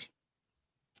non-believers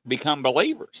become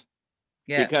believers.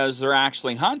 Yeah. Because they're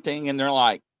actually hunting and they're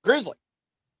like, Grizzly,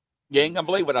 you ain't gonna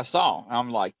believe what I saw. I'm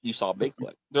like, you saw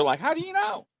Bigfoot. They're like, how do you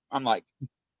know? I'm like,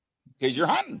 because you're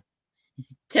hunting.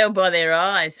 Tell by their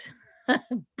eyes.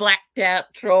 Blacked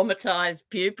out, traumatized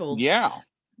pupils. Yeah.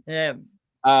 Yeah.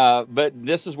 But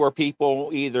this is where people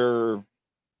either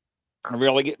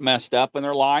really get messed up in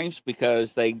their lives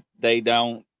because they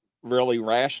don't really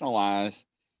rationalize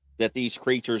that these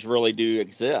creatures really do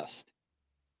exist.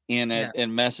 And it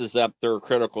messes up their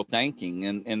critical thinking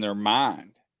and in their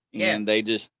mind. And they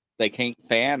can't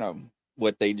fathom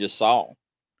what they just saw.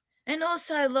 And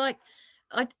also, like,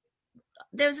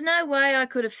 there's no way I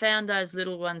could have found those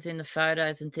little ones in the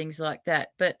photos and things like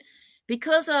that. But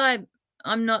because I'm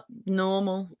not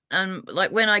normal,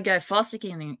 like when I go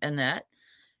fossicking and that,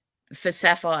 for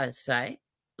sapphires, say,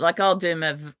 like I'll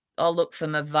look for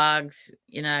my vugs,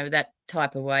 that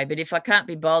type of way. But if I can't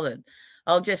be bothered,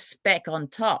 I'll just speck on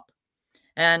top.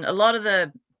 And a lot of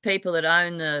the people that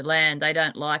own the land, they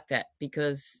don't like that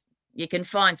because you can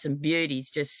find some beauties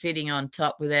just sitting on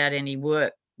top without any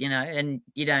work, and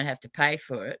you don't have to pay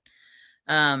for it.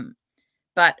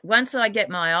 But once I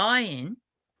get my eye in,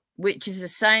 which is the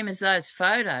same as those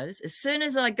photos, as soon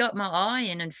as I got my eye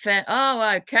in and found,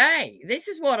 oh, okay, this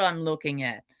is what I'm looking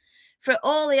at. For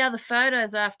all the other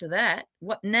photos after that,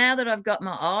 now that I've got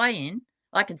my eye in,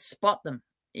 I can spot them.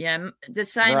 The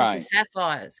same as the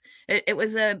sapphires. It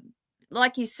was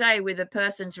like you say, with a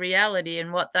person's reality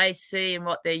and what they see and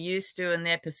what they're used to and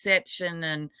their perception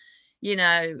and,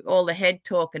 all the head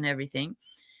talk and everything.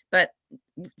 But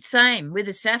same with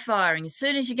the sapphiring. As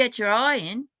soon as you get your eye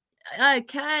in,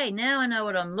 okay, now I know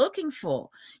what I'm looking for,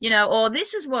 or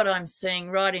this is what I'm seeing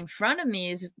right in front of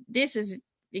me this is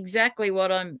exactly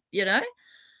what I'm,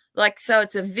 like, so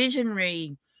it's a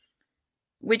visionary,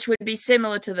 which would be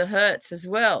similar to the hertz as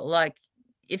well. Like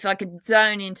if I could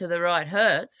zone into the right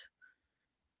hertz.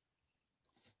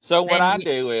 So what I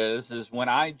do is when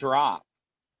I drop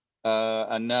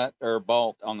a nut or a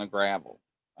bolt on the gravel,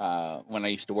 when I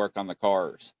used to work on the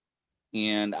cars,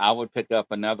 and I would pick up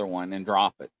another one and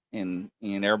drop it. And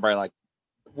everybody like,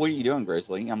 what are you doing,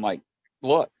 Grizzly? I'm like,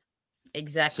 look.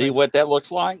 Exactly. See what that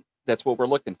looks like? That's what we're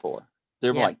looking for.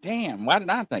 They're like, damn, why did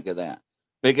I think of that?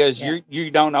 Because you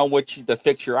don't know what to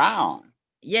fix your eye on.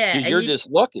 Yeah. Because you're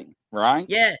just looking, right?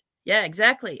 Yeah. Yeah,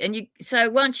 exactly. And so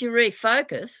once you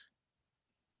refocus,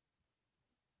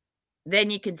 then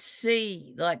you can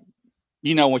see, like,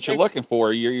 you know what you're looking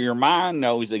for. Your mind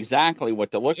knows exactly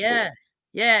what to look for.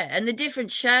 Yeah, and the different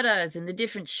shadows and the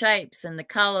different shapes and the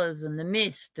colors and the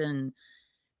mist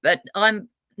but I'm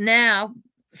now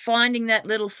finding that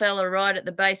little fella right at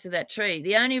the base of that tree.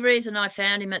 The only reason I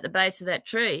found him at the base of that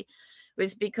tree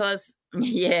was because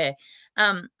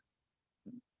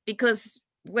because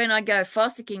when I go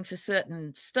fossicking for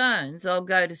certain stones, I'll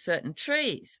go to certain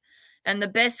trees. And the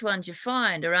best ones you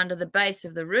find are under the base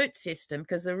of the root system,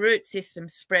 because the root system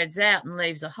spreads out and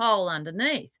leaves a hole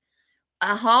underneath.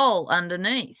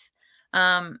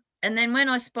 And then when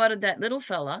I spotted that little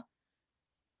fella,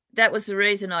 that was the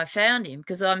reason I found him,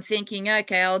 because I'm thinking,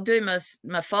 okay, I'll do my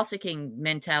fossicking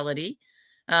mentality,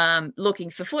 looking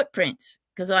for footprints,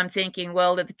 because I'm thinking,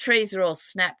 well, if the trees are all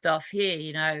snapped off here,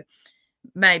 you know,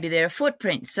 maybe there are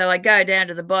footprints. So I go down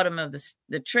to the bottom of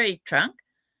the tree trunk,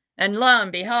 and lo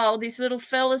and behold, this little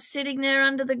fella's sitting there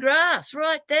under the grass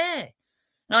right there.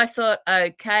 And I thought,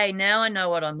 okay, now I know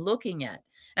what I'm looking at.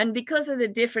 And because of the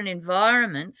different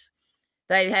environments,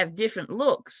 they have different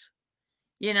looks.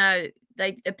 You know,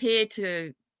 they appear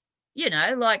to, you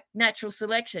know, like natural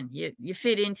selection. You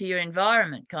fit into your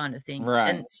environment kind of thing. Right.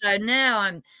 And so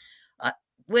now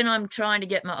when I'm trying to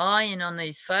get my eye in on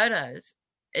these photos,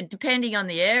 depending on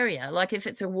the area, like if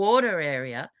it's a water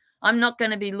area, I'm not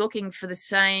going to be looking for the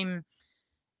same,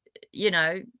 you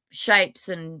know, shapes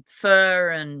and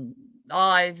fur and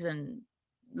eyes and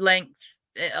length.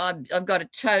 I've got to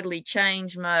totally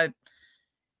change my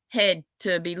head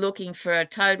to be looking for a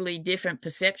totally different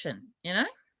perception, you know?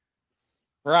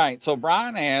 Right. So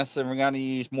Brian asked, and we're going to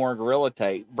use more gorilla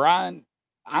tape. Brian,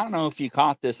 I don't know if you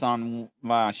caught this on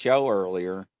my show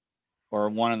earlier or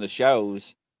one of the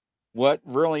shows. What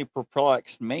really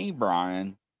perplexed me,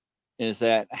 Brian, is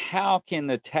that how can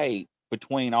the tape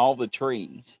between all the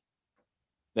trees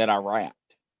that I wrapped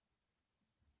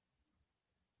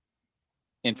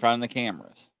in front of the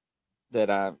cameras that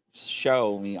I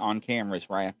show me on cameras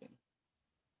wrapping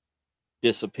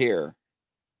disappear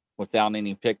without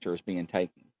any pictures being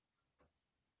taken?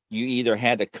 You either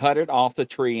had to cut it off the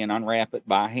tree and unwrap it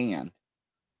by hand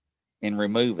and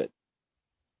remove it,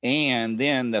 and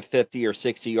then the 50 or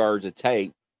 60 yards of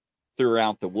tape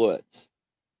throughout the woods.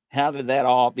 How did that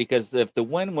all? Because if the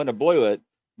wind would have blew it,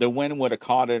 the wind would have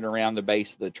caught it around the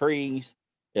base of the trees.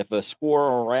 If a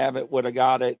squirrel or rabbit would have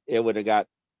got it, it would have got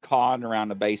caught around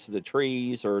the base of the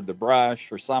trees or the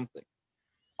brush or something.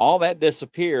 All that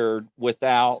disappeared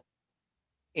without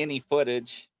any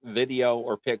footage, video,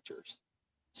 or pictures.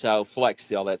 So flex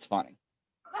still, that's funny.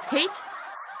 Heat?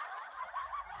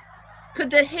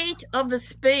 Could the heat of the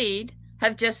speed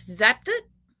have just zapped it?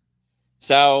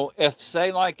 So if,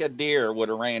 say, like a deer would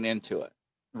have ran into it,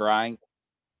 right?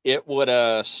 It would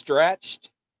have stretched,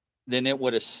 then it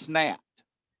would have snapped.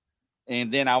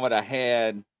 And then I would have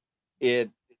had it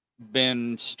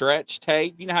been stretch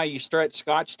tape. You know how you stretch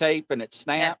Scotch tape and it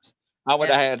snaps? Yep. I would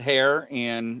have had hair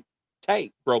and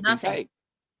tape, broken tape.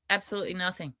 Absolutely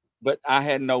nothing. But I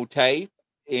had no tape,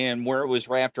 and where it was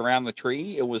wrapped around the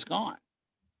tree, it was gone.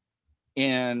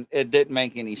 And it didn't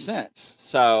make any sense.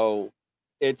 So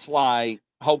it's like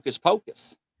hocus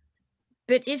pocus.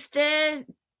 But if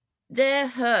their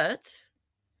hertz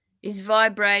is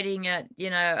vibrating at, you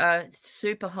know, a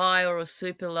super high or a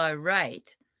super low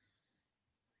rate,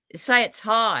 say it's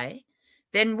high,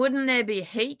 then wouldn't there be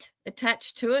heat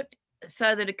attached to it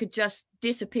so that it could just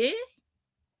disappear?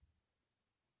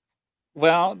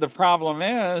 Well, the problem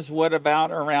is, what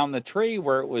about around the tree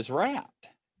where it was wrapped?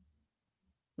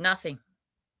 Nothing.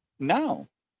 No.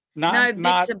 No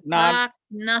bits of bark,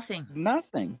 nothing.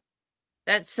 Nothing.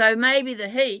 That's so maybe the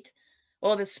heat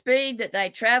or the speed that they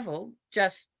travel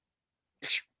just.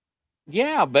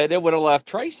 Yeah, but it would have left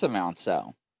trace amounts,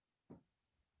 though.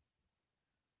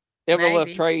 It would have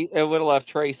left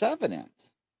trace evidence.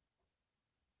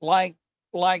 Like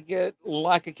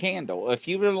a candle. If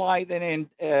you would light an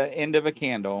end of a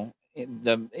candle,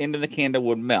 the end of the candle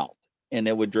would melt and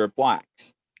it would drip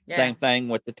wax. Yeah. Same thing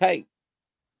with the tape.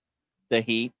 The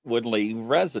heat would leave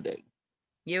residue.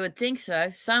 You would think so.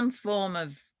 Some form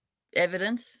of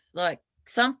evidence, like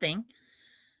something.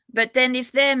 But then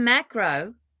if they're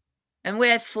macro and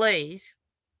we're fleas,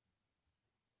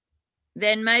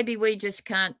 then maybe we just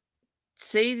can't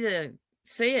see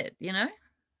it, you know?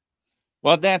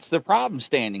 Well, that's the problem,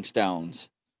 Standing Stones.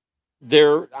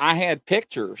 I had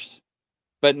pictures,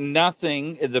 but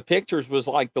nothing. The pictures was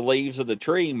like the leaves of the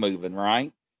tree moving,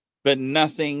 right? But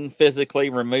nothing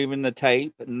physically removing the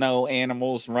tape. No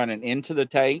animals running into the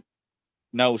tape.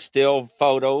 No still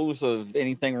photos of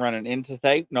anything running into the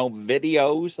tape. No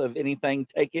videos of anything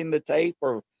taking the tape.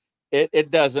 Or it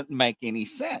doesn't make any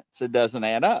sense. It doesn't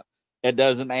add up. It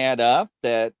doesn't add up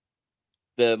that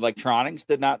the electronics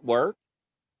did not work.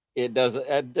 It doesn't.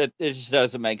 It just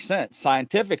doesn't make sense.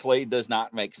 Scientifically, it does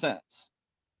not make sense.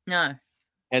 No.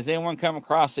 Has anyone come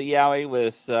across a yowie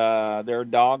with their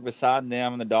dog beside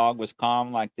them, and the dog was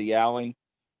calm like the yowie?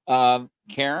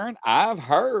 Karen, I've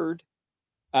heard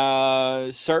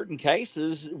certain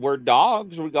cases where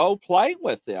dogs would go play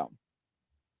with them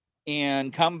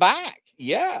and come back.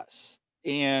 Yes,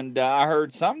 and I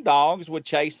heard some dogs would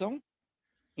chase them,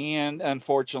 and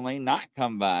unfortunately, not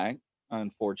come back.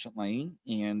 Unfortunately,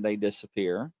 and they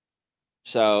disappear.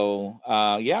 So,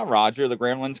 yeah, Roger, the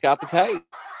gremlin's got the tape.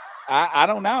 I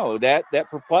don't know. That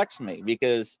perplexed me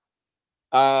because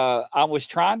I was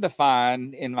trying to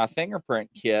find in my fingerprint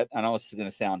kit. I know this is going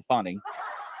to sound funny.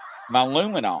 My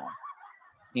luminol,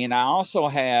 and I also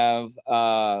have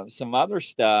some other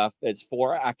stuff. It's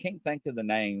for I can't think of the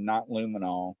name. Not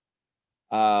luminol.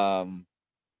 Oh,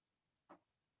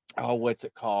 what's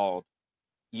it called?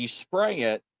 You spray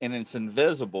it and it's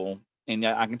invisible, and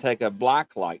I can take a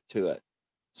black light to it.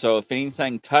 So if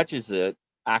anything touches it,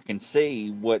 I can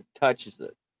see what touches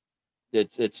it.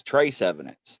 It's trace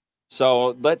evidence.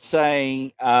 So let's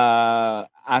say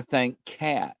I think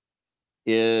Cath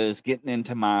is getting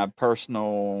into my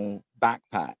personal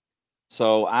backpack.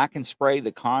 So I can spray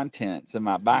the contents in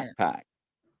my backpack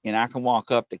and I can walk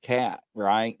up to Cath,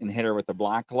 right, and hit her with a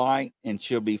black light and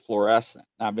she'll be fluorescent.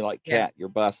 I'll be like, Cath, you're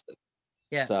busted.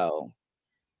 Yeah. So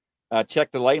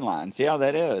check the ley lines. Yeah,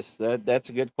 that's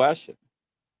a good question.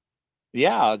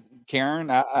 Yeah,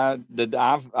 Karen,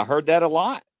 I've heard that a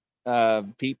lot.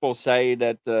 People say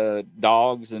that the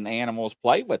dogs and animals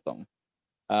play with them.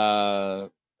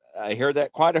 I hear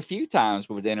that quite a few times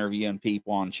with interviewing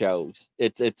people on shows.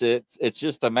 It's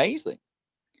just amazing.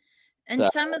 And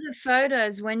some of the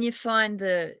photos, when you find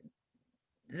the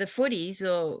footies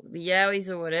or the yowies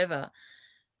or whatever,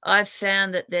 I've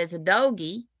found that there's a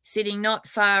doggy sitting not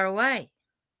far away.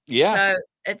 Yeah. So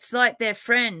it's like they're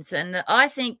friends. And I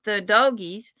think the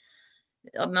doggies,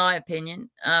 in my opinion,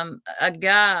 are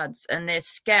guards and they're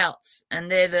scouts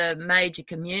and they're the major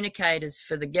communicators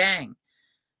for the gang.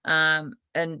 And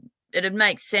it'd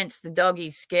make sense the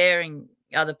doggies scaring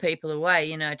other people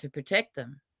away, to protect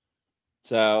them.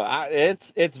 So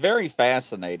it's very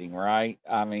fascinating, right?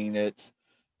 I mean, it's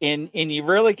and you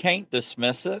really can't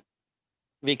dismiss it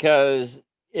because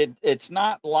it's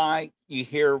not like you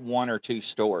hear one or two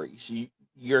stories.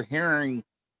 You're hearing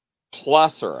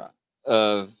plethora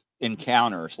of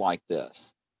encounters like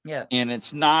this. Yeah. And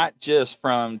it's not just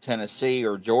from Tennessee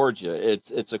or Georgia.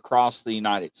 It's across the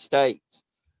United States.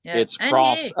 Yeah. It's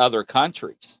across other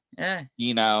countries. Yeah.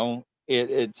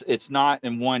 It's not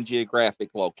in one geographic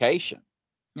location.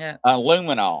 Yeah.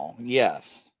 Luminol,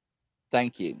 yes.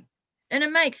 Thank you. And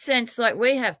it makes sense. Like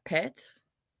we have pets,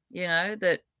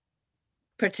 that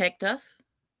protect us.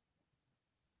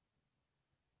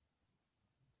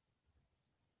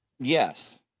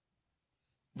 Yes.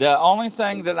 The only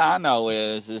thing that I know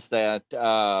is that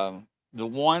the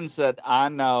ones that I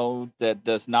know that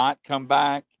does not come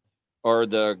back are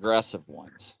the aggressive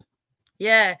ones.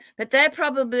 Yeah, but they're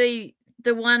probably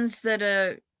the ones that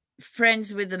are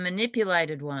friends with the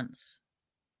manipulated ones.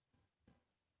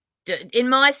 In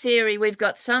my theory, we've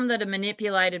got some that are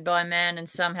manipulated by man and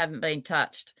some haven't been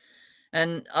touched.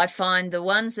 And I find the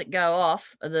ones that go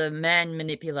off are the man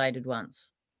manipulated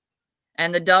ones.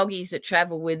 And the doggies that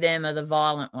travel with them are the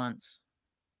violent ones.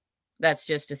 That's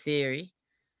just a theory.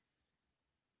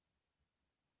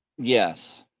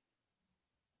 Yes.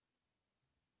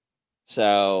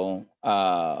 So,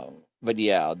 but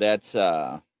yeah, that's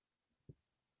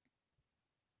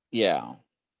yeah,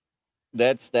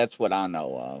 that's what I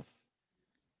know of.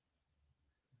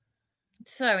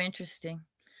 It's so interesting.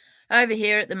 Over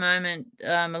here at the moment,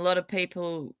 a lot of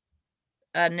people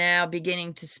are now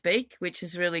beginning to speak, which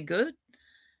is really good.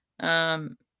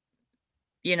 There's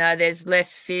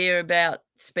less fear about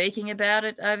speaking about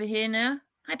it over here now.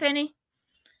 Hi, Penny.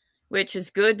 Which is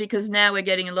good because now we're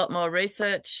getting a lot more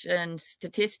research and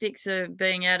statistics are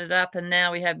being added up, and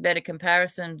now we have better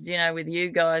comparisons, with you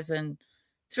guys, and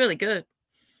it's really good.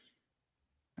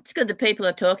 It's good that people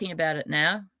are talking about it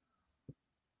now.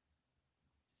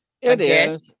 It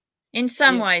is. In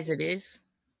some ways it is.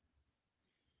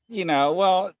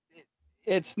 Well,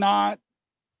 it's not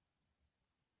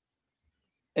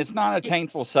a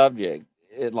taintful subject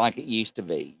like it used to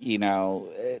be,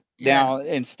 now,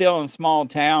 and still in small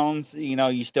towns,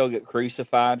 you still get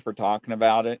crucified for talking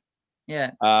about it.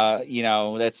 Yeah.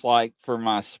 That's like for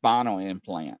my spinal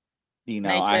implant,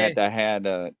 I had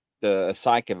a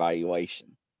psych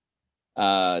evaluation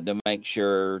to make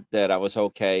sure that I was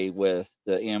okay with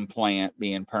the implant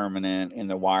being permanent and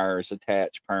the wires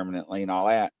attached permanently and all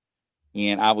that.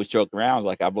 And I was joking around. I was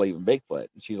like, I believe in Bigfoot.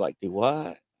 And she's like, do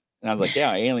what? And I was like,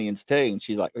 yeah, aliens too. And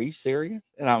she's like, are you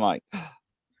serious? And I'm like, I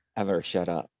better shut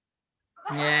up.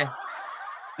 Yeah.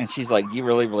 And she's like, do you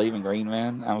really believe in green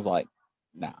men? I was like,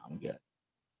 no, I'm good.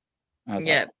 I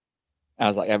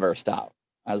was like, I better stop.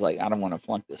 I was like, I don't want to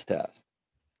flunk this test.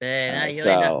 Yeah, you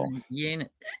end up in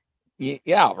unit.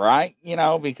 Yeah, right.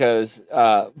 Because,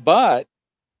 but,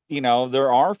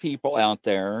 there are people out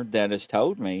there that has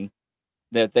told me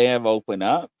that they have opened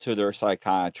up to their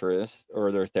psychiatrist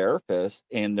or their therapist,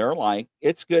 and they're like,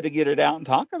 it's good to get it out and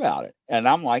talk about it. And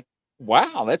I'm like,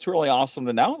 Wow, that's really awesome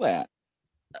to know that.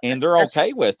 And they're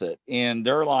okay with it, and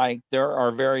they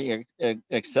are very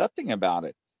accepting about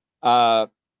it. Uh,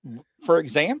 for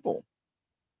example,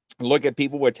 look at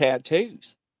people with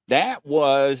tattoos. That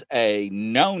was a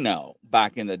no-no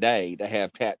back in the day to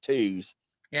have tattoos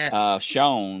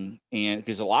shown, and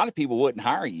because a lot of people wouldn't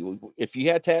hire you if you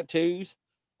had tattoos,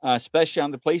 especially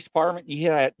on the police department. You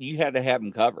had to have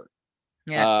them covered.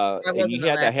 Yeah, I And wasn't you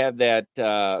had to allowed. have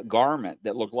that garment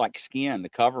that looked like skin to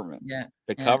cover them, Yeah,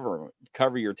 to yeah,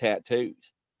 cover your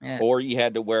tattoos, yeah. or you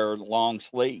had to wear long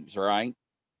sleeves, right?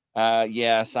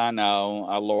 Yes, I know,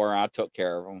 Laura. I took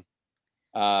care of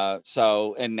them.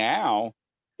 So and now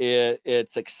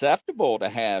it's acceptable to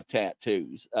have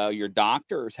tattoos. Your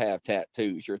doctors have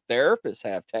tattoos. Your therapists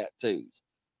have tattoos.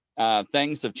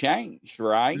 Things have changed,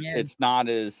 right? Yeah. It's not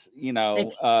as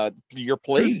It's your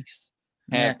police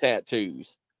yeah, have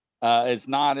tattoos. It's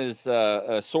not as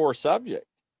a sore subject.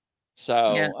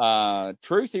 yeah. So,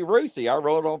 Truthy Ruthie, I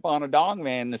rode up on a dog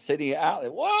man in the city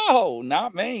outlet. Whoa,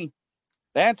 not me.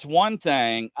 That's one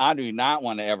thing I do not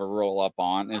want to ever roll up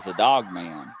on is a dog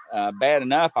man. Bad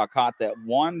enough I caught that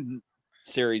one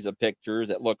series of pictures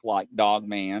that looked like dog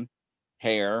man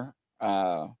hair.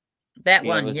 That It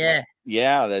one, was, yeah.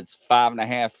 yeah, that's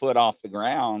 5.5 foot off the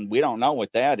ground. We don't know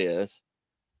what that is.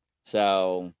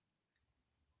 So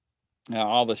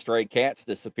all the stray cats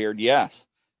disappeared. Yes.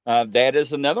 That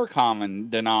is another common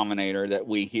denominator that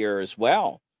we hear as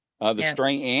well. The Yeah.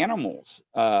 stray animals,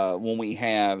 when we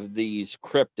have these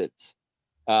cryptids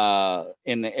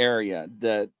in the area,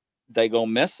 that they go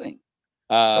missing.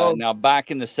 Oh, Now,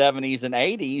 back in the 70s and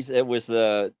 80s, it was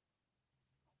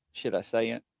should I say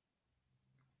it?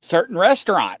 Certain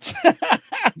restaurants.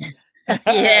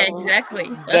 yeah, exactly.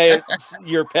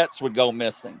 Your pets would go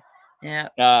missing.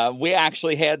 Yeah. We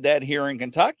actually had that here in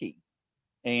Kentucky,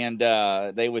 and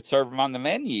they would serve them on the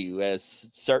menu as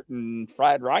certain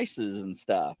fried rices and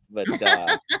stuff. But do you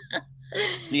have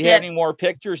Yep. any more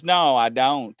pictures? No, I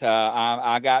don't.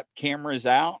 I got cameras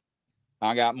out.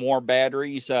 I got more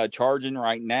batteries charging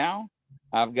right now.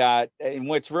 I've got, and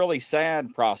what's really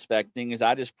sad prospecting is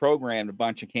I just programmed a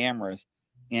bunch of cameras,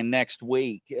 and next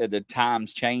week the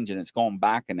time's changing. It's going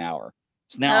back an hour.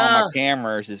 So now all my Oh,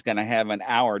 cameras is going to have an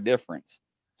hour difference.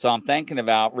 So I'm thinking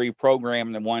about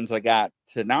reprogramming the ones I got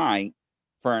tonight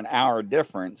for an hour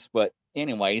difference. But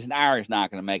anyways, an hour is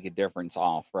not going to make a difference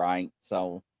off, right?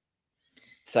 So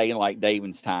say like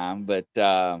David's time, but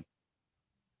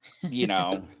you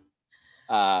know.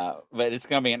 But it's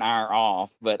going to be an hour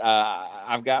off. But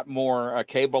I've got more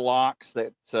cable locks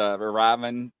that's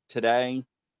arriving today,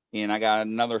 and I got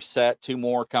another set, 2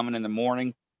 more coming in the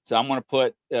morning. So I'm going to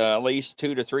put at least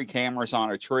 2 to 3 cameras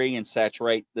on a tree and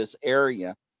saturate this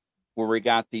area where we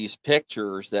got these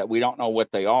pictures that we don't know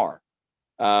what they are.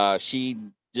 She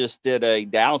just did a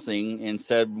dowsing and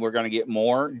said we're going to get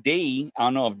more. I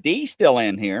don't know if D's still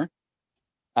in here,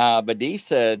 but D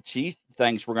said she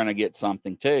thinks we're going to get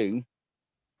something too.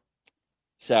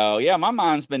 So yeah, my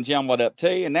mind's been jumbled up too,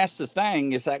 and that's the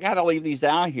thing is I got to leave these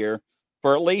out here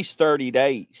for at least 30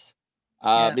 days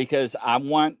yeah. because I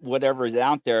want whatever is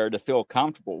out there to feel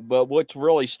comfortable. But what's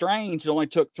really strange, it only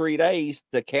took 3 days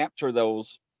to capture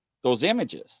those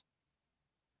images.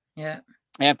 Yeah.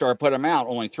 After I put them out,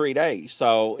 only 3 days.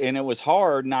 So, and it was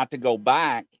hard not to go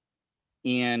back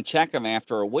and check them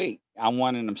after a week. I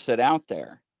wanted them sit out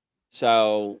there.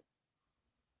 So,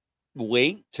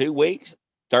 week, 2 weeks,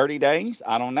 30 days,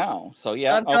 I don't know. So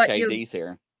yeah, I've got okay, you D's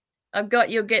here.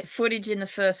 you'll get footage in the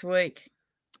first week.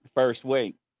 First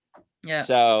week. Yeah.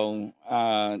 So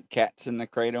cats in the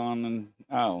cradle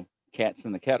cats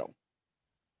in the kettle.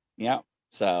 Yep.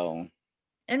 So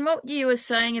And what you were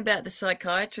saying about the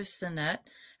psychiatrists and that,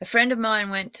 a friend of mine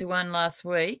went to one last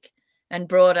week and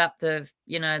brought up the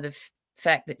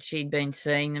fact that she'd been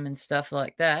seeing them and stuff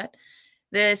like that.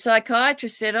 The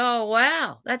psychiatrist said, "Oh,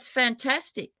 wow, that's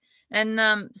fantastic."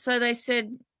 And so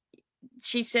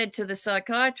she said to the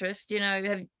psychiatrist,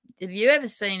 have you ever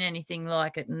seen anything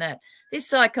like it? And that this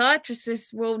psychiatrist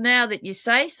says, "Well, now that you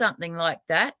say something like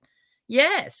that,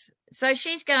 yes." So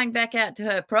she's going back out to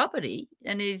her property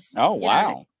and oh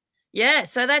wow. yeah.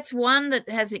 So that's one that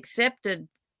has accepted,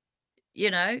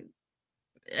 a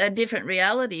different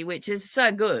reality, which is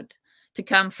so good to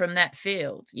come from that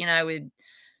field, with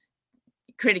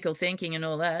critical thinking and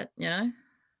all that,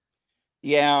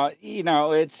 Yeah,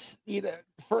 it's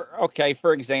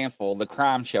for example, the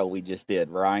crime show we just did,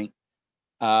 right?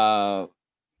 Uh,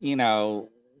 you know,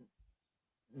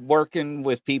 working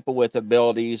with people with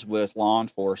abilities with law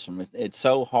enforcement, it's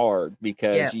so hard Yeah.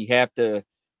 because you have to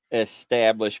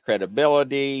establish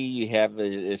credibility, you have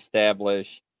to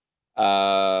establish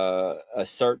a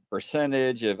certain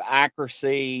percentage of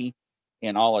accuracy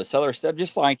and all this other stuff,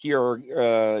 just like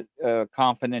your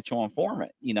confidential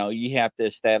informant. You have to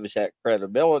establish that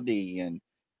credibility and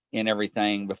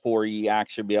everything before you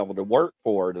actually be able to work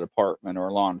for the department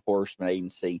or law enforcement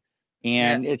agency.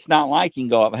 And it's not like you can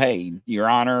go up, hey, Your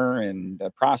Honor, and the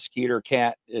prosecutor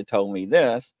Cath told me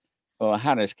this. Well,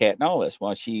 how does Cath know this?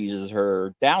 Well, she uses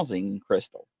her dowsing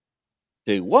crystal.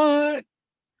 Do what?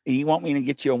 You want me to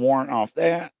get you a warrant off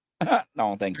that?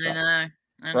 Don't think so. I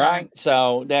know. Right?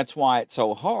 So that's why it's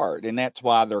so hard. And that's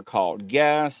why they're called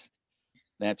guests.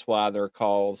 That's why they're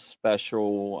called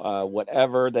special,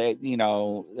 whatever they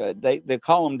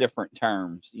call them different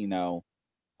terms,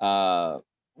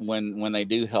 when they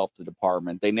do help the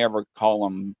department. They never call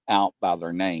them out by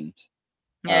their names.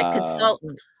 Yeah,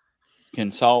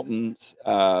 Consultants.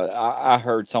 I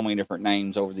heard so many different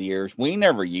names over the years. We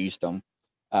never used them.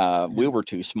 We were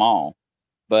too small.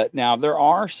 But now there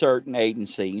are certain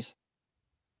agencies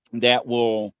that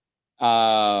will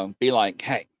be like,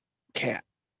 hey, Cath,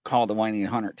 call the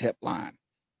 1-800 tip line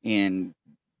and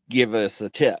give us a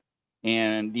tip.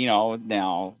 And,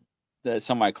 now that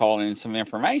somebody called in some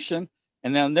information,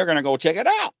 and then they're going to go check it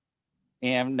out.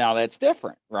 And now that's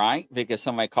different, right? Because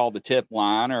somebody called the tip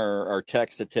line or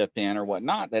text a tip in or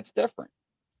whatnot. That's different.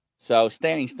 So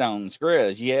Standing Stones,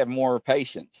 Grizz, you have more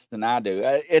patience than I do.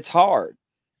 It's hard,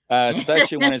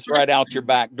 especially when it's right out your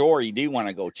back door. You do want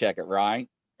to go check it, right?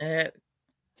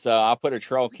 So I put a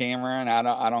trail camera, and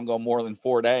I don't go more than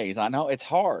 4 days. I know it's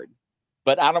hard,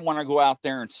 but I don't want to go out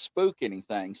there and spook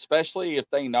anything, especially if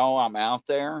they know I'm out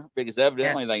there, because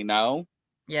evidently they know.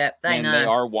 Yeah, they know. They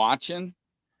are watching.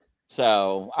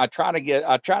 So I try to give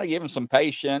them some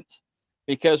patience,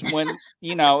 because when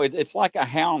it's like a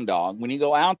hound dog. When you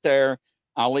go out there,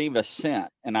 I leave a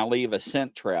scent, and I leave a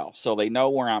scent trail, so they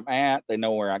know where I'm at. They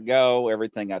know where I go,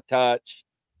 everything I touch.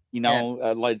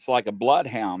 It's like a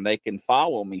bloodhound. They can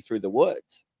follow me through the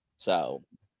woods. So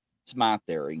it's my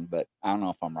theory, but I don't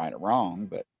know if I'm right or wrong.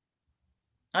 But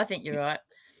I think you're right.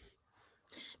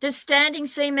 Does Standing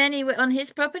see many on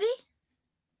his property?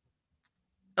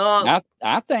 Oh,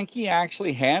 I think he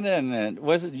actually had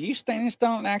was it you, Standing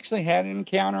Stone, actually had an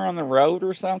encounter on the road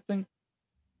or something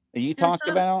that you talked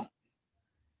about?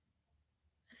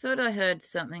 I thought I heard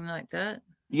something like that.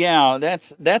 Yeah, that's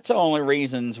the only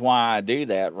reasons why I do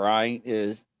that, right?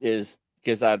 Is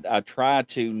because I try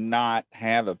to not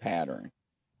have a pattern.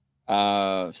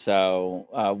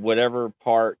 So whatever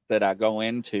part that I go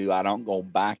into, I don't go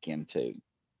back into.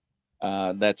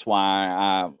 That's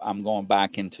why I'm going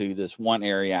back into this one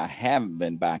area I haven't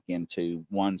been back into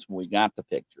once we got the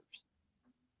pictures.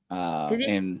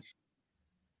 And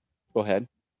go ahead.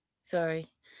 Sorry.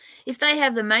 If they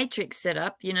have the matrix set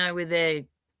up, with their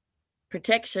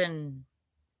protection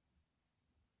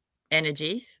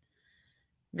energies,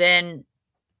 then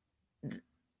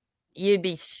you'd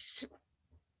be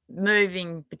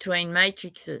moving between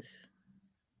matrices.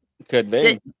 Could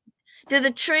be. Do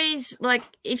the trees, like,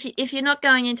 if you're not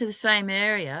going into the same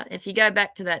area, if you go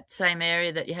back to that same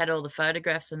area that you had all the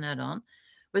photographs and that on,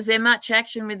 was there much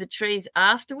action with the trees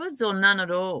afterwards, or none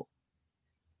at all?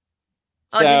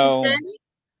 So, did you stand it?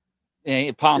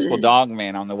 Yeah, possible dog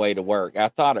man on the way to work. I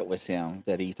thought it was him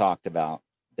that he talked about.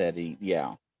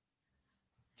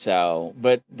 So,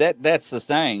 but that's the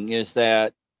thing, is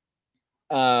that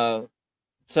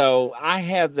so I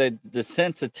have the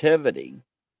sensitivity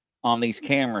on these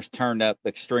cameras turned up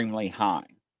extremely high,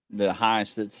 the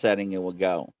highest setting it will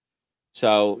go.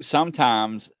 So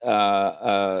sometimes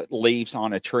leaves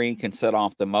on a tree can set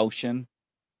off the motion,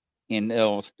 and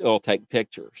it'll take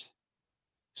pictures.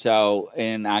 So,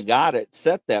 and I got it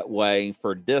set that way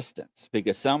for distance,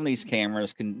 because some of these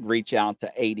cameras can reach out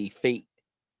to 80 feet.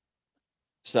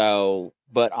 So,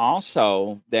 but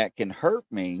also that can hurt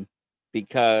me,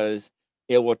 because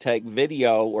it will take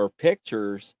video or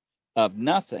pictures of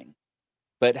nothing.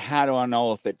 But how do I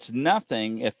know if it's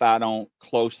nothing if I don't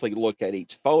closely look at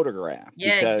each photograph?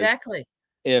 Yeah, because exactly.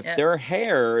 if their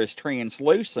hair is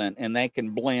translucent and they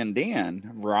can blend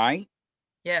in, right?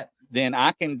 Yeah. Then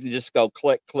I can just go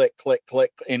click, click, click,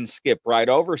 click, and skip right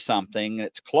over something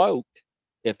that's cloaked,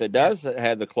 if it does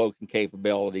have the cloaking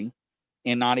capability,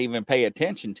 and not even pay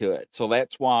attention to it. So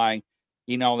that's why,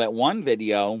 that one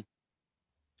video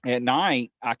at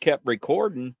night, I kept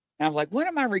recording. And I was like, what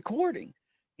am I recording?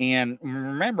 And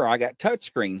remember, I got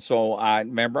touchscreen. So I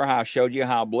remember how I showed you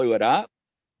how I blew it up.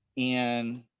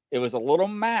 And it was a little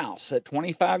mouse at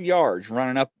 25 yards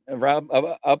running up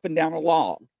and down a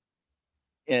log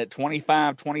at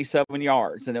 25, 27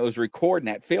 yards. And it was recording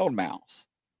that field mouse.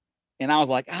 And I was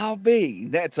like,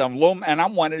 that's a little, and I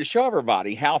wanted to show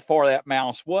everybody how far that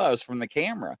mouse was from the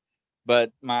camera.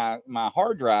 But my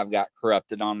hard drive got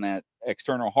corrupted on that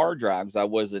external hard drive because I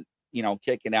wasn't,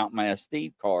 kicking out my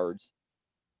SD cards.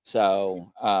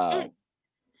 So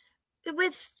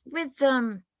with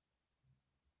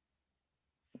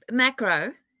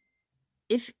macro,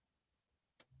 if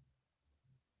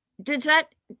does that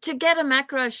to get a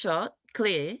macro shot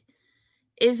clear,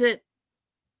 is it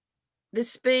the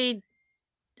speed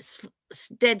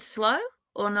dead slow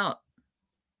or not?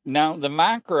 no, the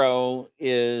macro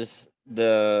is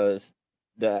the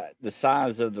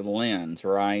size of the lens,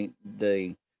 right?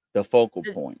 The focal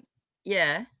point.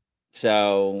 Yeah.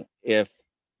 So if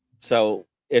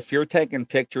you're taking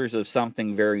pictures of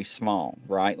something very small,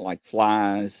 right, like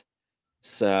flies,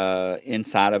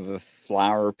 inside of a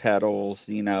flower petals,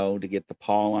 to get the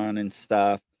pollen and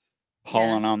stuff,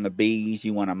 pollen on the bees,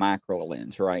 you want a macro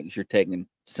lens, right? Because you're taking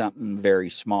something very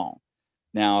small.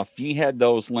 Now, if you had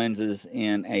those lenses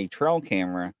in a trail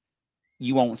camera,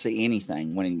 you won't see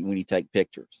anything when you take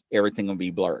pictures. Everything will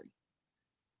be blurry.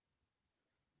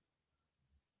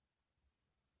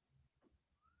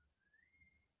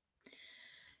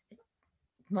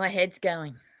 My head's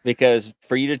going. Because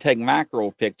for you to take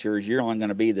macro pictures, you're only going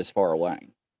to be this far away.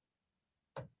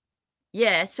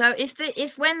 Yeah, so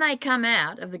if when they come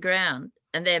out of the ground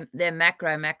and they're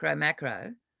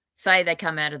macro, say they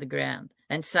come out of the ground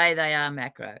and say they are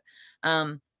macro,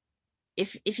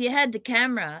 if you had the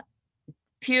camera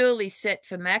purely set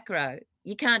for macro,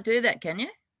 you can't do that, can you?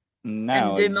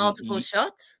 No, and do multiple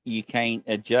shots. You can't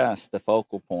adjust the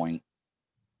focal point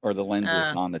or the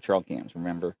lenses on the trail cams.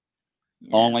 Remember,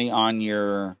 only on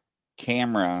your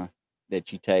camera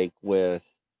that you take with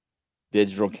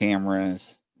digital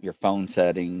cameras, your phone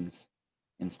settings,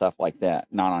 and stuff like that.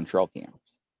 Not on trail cams.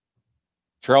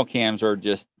 Trail cams are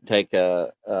just take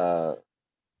a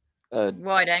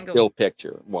wide angle still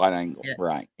picture, wide angle,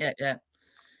 right? Yeah.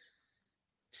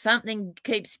 Something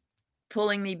keeps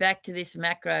pulling me back to this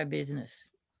macro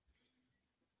business.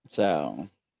 So,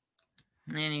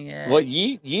 anyway, well,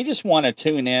 you just want to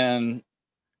tune in.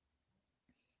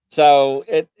 So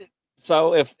if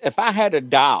I had a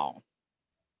dial,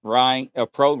 right, a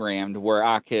programmed where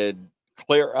I could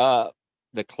clear up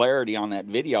the clarity on that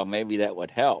video, maybe that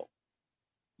would help,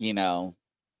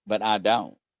 but I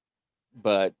don't.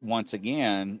 But once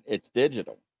again, it's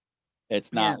digital.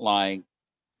 It's not like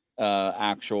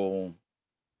actual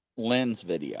lens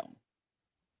video.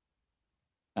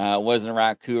 It wasn't a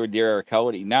raccoon or deer or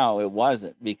coyote. No, it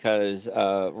wasn't, because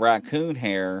raccoon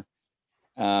hair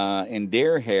and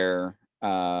deer hair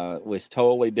was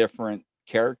totally different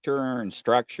character and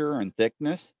structure and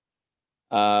thickness.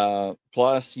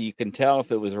 Plus, you can tell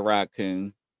if it was a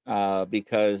raccoon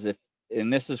because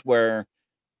and this is where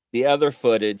the other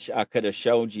footage I could have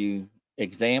showed you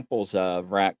examples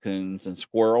of raccoons and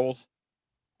squirrels,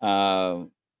 the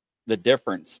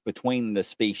difference between the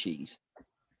species.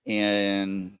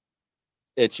 And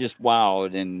it's just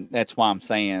wild. And that's why I'm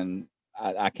saying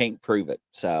I can't prove it.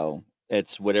 So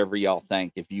it's whatever y'all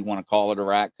think. If you want to call it a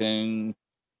raccoon,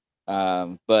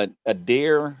 but a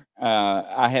deer,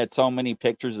 I had so many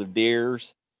pictures of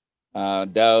deers,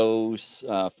 does,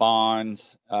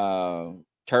 fawns,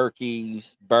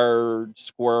 turkeys, birds,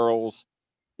 squirrels.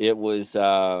 It was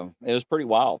pretty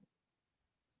wild,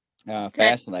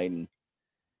 fascinating.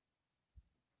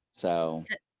 So,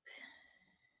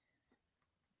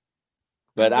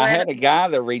 but I had a guy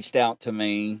that reached out to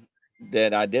me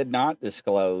that I did not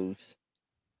disclose,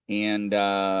 and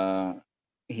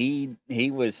he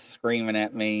was screaming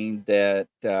at me that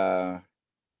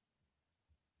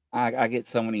I get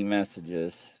so many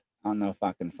messages. I don't know if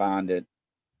I can find it,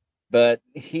 but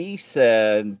he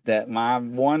said that my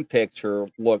one picture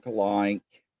looked like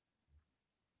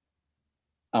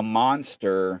a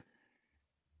monster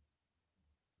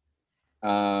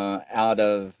out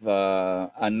of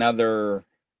another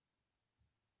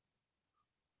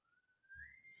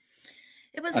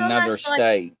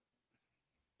state.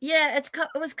 It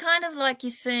was kind of like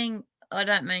you're seeing, I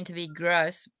don't mean to be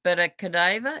gross, but a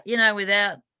cadaver,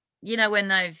 without, when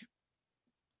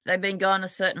they've been gone a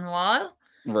certain while,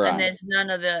 right, and there's none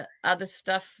of the other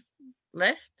stuff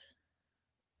left.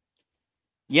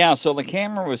 Yeah, so the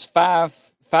camera was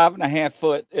 5.5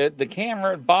 foot.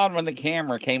 The bottom of the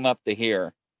camera came up to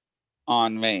here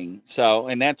on me. So,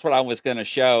 and that's what I was going to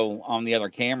show on the other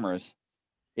cameras,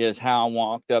 is how I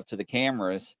walked up to the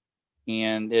cameras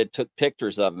and it took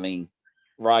pictures of me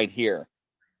right here,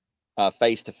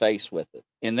 face to face with it.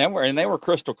 And they were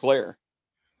crystal clear.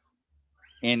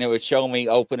 And it would show me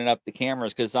opening up the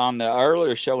cameras, because on the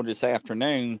earlier show this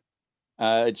afternoon,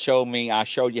 It showed me. I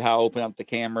showed you how to open up the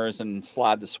cameras and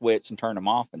slide the switch and turn them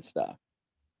off and stuff.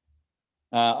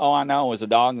 All I know was a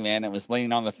dog man that was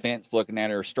leaning on the fence looking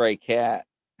at her stray cat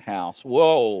house.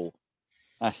 Whoa!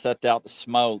 I stepped out the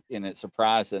smoke and it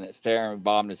surprised and it staring,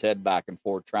 bobbing his head back and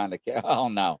forth, trying to. Oh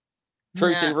no,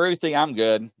 Truthy Yeah. Ruthie, I'm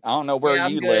good. I don't know where Yeah,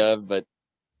 I'm you good. live, but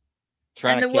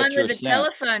trying And to the one catch your with the scent.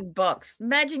 telephone box.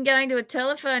 Imagine going to a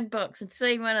telephone box and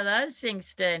seeing one of those things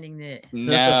standing there.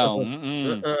 No.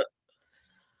 Mm-mm.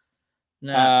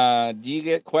 No. Do you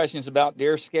get questions about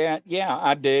deer scat? Yeah,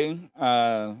 I do.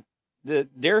 The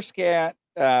deer scat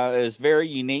is very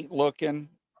unique looking.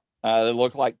 They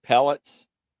look like pellets,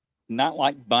 not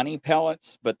like bunny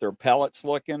pellets, but they're pellets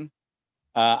looking.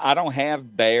 I don't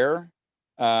have bear.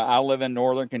 I live in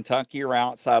northern Kentucky or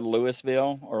outside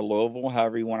Louisville or Louisville,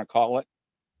 however you want to call it.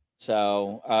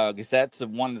 So, because that's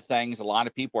one of the things a lot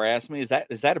of people are asking me: is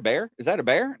that a bear? Is that a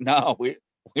bear? No, we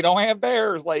don't have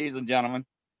bears, ladies and gentlemen.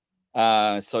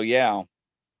 So yeah.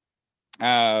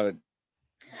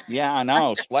 Yeah, I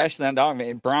know. Splash that dog,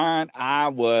 man. Brian, I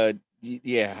would,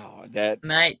 yeah, that's,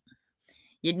 Mate,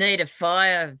 you'd need a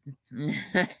fire.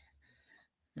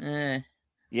 yeah,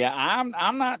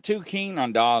 I'm not too keen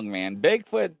on dog, man.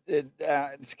 Bigfoot, it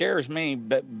scares me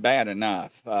bad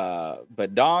enough.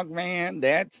 But dog, man,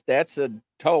 that's a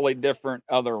totally different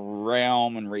other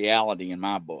realm and reality in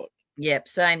my book. Yep,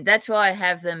 same. That's why I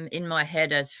have them in my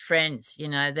head as friends. You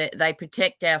know, they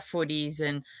protect our footies,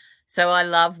 and so I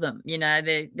love them. You know,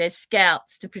 they're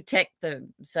scouts to protect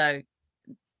them. So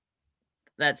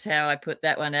that's how I put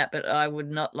that one out. But I would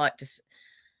not like to. It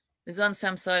was on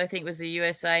some site. I think it was a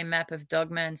USA map of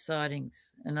dogman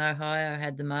sightings, and Ohio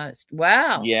had the most.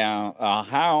 Wow. Yeah,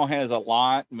 Ohio has a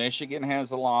lot. Michigan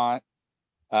has a lot.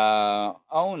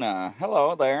 Ona,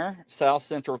 hello there. South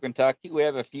Central Kentucky. We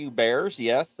have a few bears,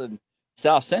 yes, in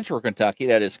South Central Kentucky.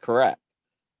 That is correct.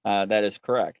 That is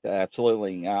correct.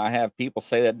 Absolutely. I have people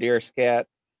say that deer scat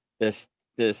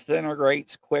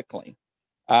disintegrates quickly.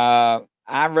 I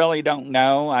really don't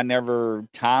know. I never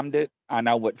timed it. I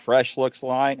know what fresh looks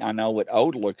like. I know what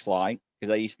old looks like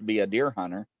because I used to be a deer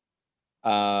hunter.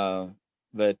 Uh,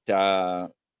 but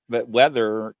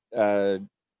weather did.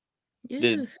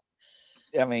 Ew.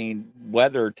 I mean,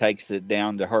 weather takes it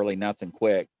down to hardly nothing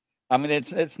quick. I mean,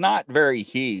 it's not very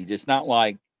huge. It's not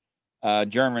like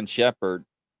German Shepherd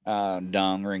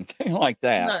dung or anything like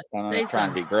that. Look, I'm not these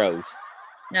trying to ones. be gross.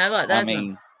 No, like I those ones.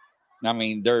 mean, I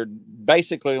mean they're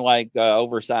basically like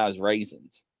oversized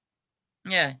raisins.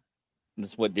 Yeah.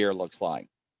 That's what deer looks like.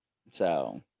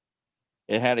 So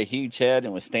it had a huge head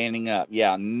and was standing up.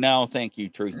 Yeah, no, thank you,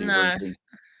 Truthy No. Ruthie.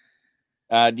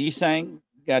 Do you think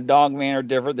dog man are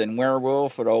different than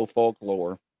werewolf or old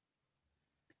folklore?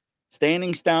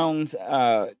 Standing stones,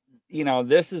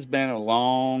 this has been a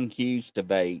long, huge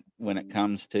debate when it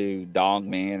comes to dog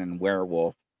man and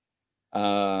werewolf.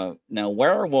 Now,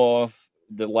 werewolf,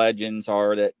 the legends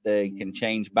are that they can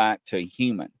change back to a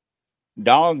human.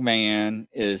 Dog man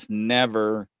is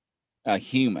never a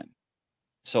human.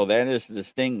 So that is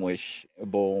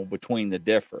distinguishable between the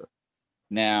differ.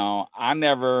 Now, I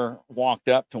never walked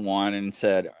up to one and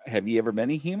said, "Have you ever been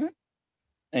a human?"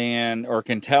 And or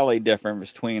can tell a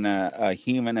difference between a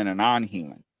human and a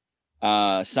non-human.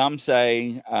 Some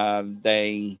say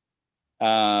they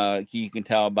you can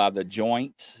tell by the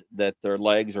joints that their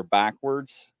legs are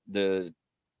backwards,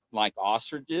 like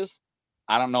ostriches.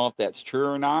 I don't know if that's true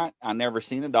or not. I never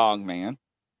seen a dog man,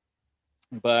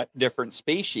 but different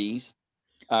species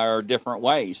are different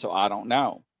ways, so I don't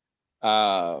know.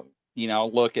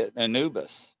 Look at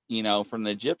Anubis, from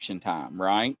the Egyptian time,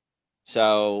 right?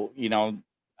 So,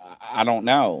 I don't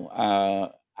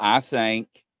know. I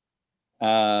think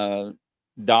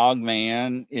Dog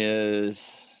Man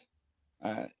is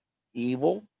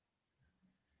evil.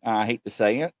 I hate to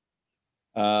say it.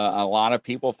 A lot of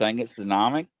people think it's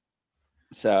demonic.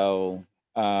 So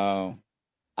I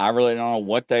really don't know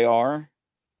what they are,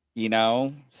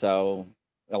 So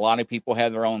a lot of people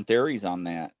have their own theories on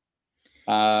that.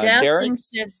 Derek, Dowsing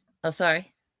says, oh,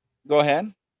 sorry. go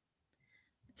ahead.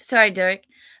 Sorry, Derek.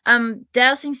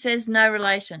 Dowsing says no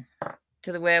relation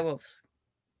to the werewolves.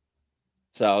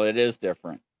 So it is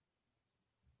different.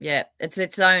 Yeah, it's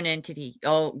its own entity,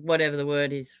 or whatever the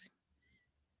word is.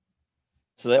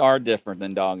 So they are different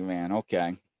than Dog Man.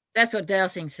 Okay. That's what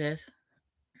Dowsing says.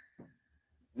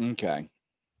 Okay.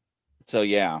 So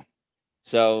yeah.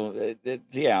 So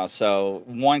So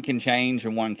one can change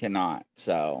and one cannot.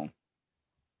 So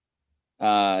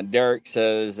Derek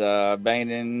says,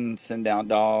 Baden, send out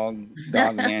dog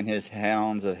man, his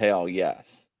hounds of hell.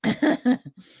 Yes.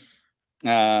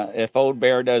 If old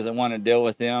bear doesn't want to deal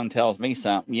with them, tells me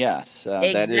something. Yes,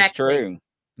 Exactly. that is true.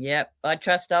 Yep, I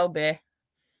trust old bear.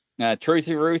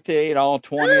 Truthy Ruthie and all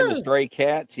 20 of the Ooh. stray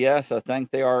cats. Yes, I think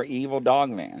they are evil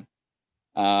dog man.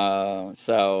 I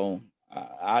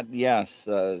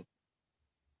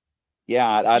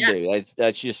Yeah. do.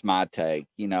 That's just my take.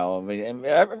 You know, I mean,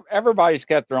 everybody's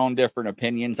got their own different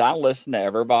opinions. I listen to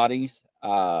everybody's.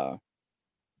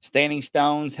 Standing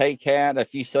Stones, hey Cat, a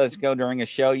few months ago during a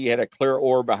show, you had a clear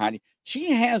orb behind you.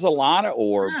 She has a lot of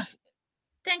orbs.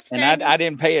 Thanks, And Standing. I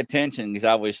didn't pay attention because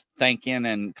I was thinking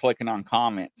and clicking on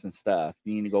comments and stuff.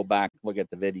 You need to go back and look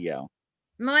at the video.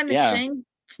 My machine's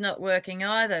not working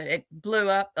either. It blew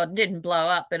up, or didn't blow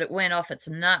up, but it went off its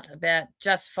nut about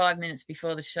just 5 minutes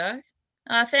before the show.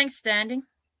 Thanks, Standing.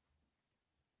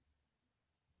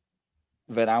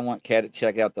 But I want Kat to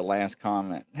check out the last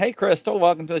comment. Hey, Crystal,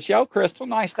 welcome to the show. Crystal,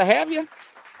 nice to have you.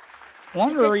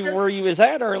 Wondering where you was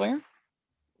at earlier.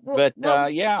 But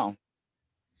yeah.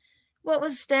 What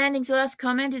was Standing's last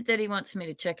comment that he wants me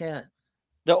to check out?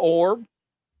 The orb.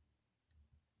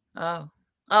 Oh,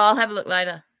 I'll have a look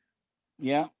later.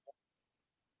 Yeah.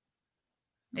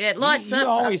 Yeah, it lights up. You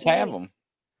always have them.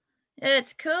 Yeah,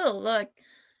 it's cool. Like,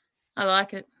 I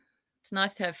like it. It's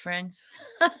nice to have friends.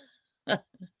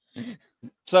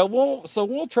 So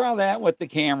we'll try that with the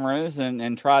cameras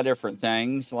and try different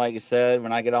things. Like I said,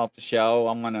 when I get off the show,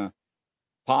 I'm gonna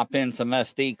pop in some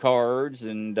SD cards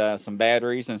and some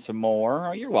batteries and some more.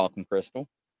 Oh, you're welcome, Crystal.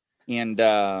 And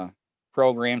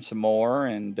program some more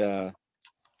and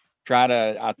try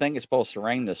to. I think it's supposed to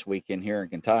rain this weekend here in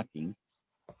Kentucky.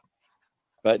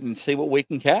 But and see what we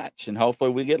can catch, and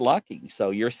hopefully we get lucky.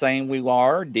 So you're saying we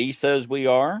are. D says we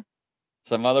are.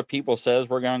 Some other people says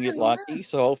we're going to get lucky,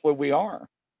 so hopefully we are.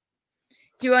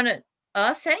 Do you want to?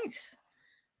 Oh, thanks.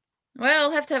 Well,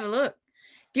 I'll have to have a look.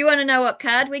 Do you want to know what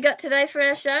card we got today for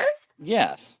our show?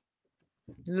 Yes.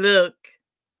 Look.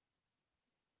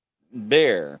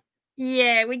 Bear.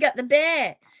 Yeah, we got the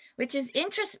bear, which is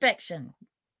introspection.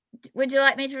 Would you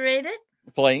like me to read it?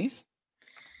 Please.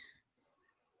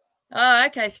 Oh,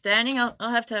 okay, Standing. I'll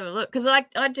have to have a look because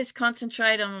I just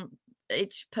concentrate on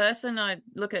each person. I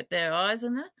look at their eyes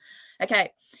and that.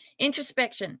 Okay,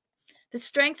 introspection. The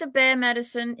strength of bear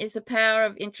medicine is the power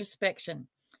of introspection.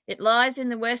 It lies in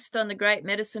the west on the great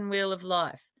medicine wheel of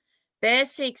life. Bear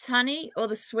seeks honey or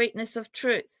the sweetness of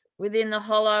truth within the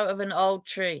hollow of an old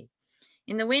tree.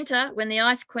 In the winter, when the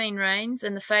ice queen reigns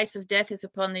and the face of death is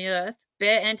upon the earth,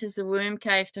 bear enters the womb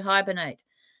cave to hibernate,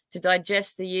 to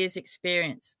digest the year's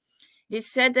experience. It is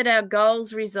said that our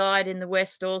goals reside in the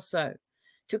west also.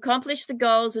 To accomplish the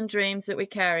goals and dreams that we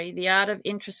carry, the art of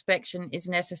introspection is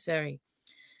necessary.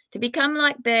 To become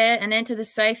like bear and enter the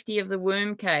safety of the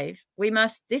womb cave,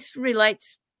 this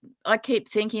relates, I keep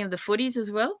thinking of the footies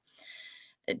as well.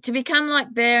 To become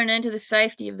like bear and enter the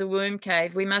safety of the womb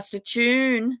cave, we must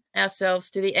attune ourselves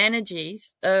to the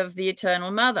energies of the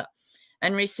eternal mother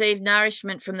and receive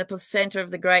nourishment from the placenta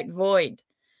of the great void.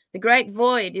 The great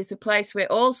void is a place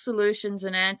where all solutions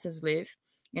and answers live,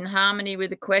 in harmony with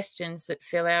the questions that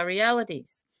fill our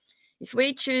realities. If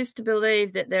we choose to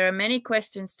believe that there are many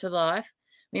questions to life,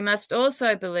 we must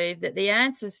also believe that the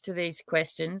answers to these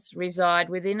questions reside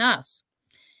within us.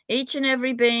 Each and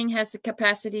every being has the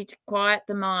capacity to quiet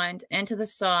the mind, enter the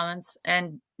silence,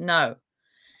 and know.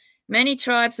 Many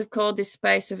tribes have called this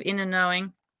space of inner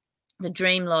knowing the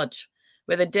dream lodge,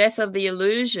 where the death of the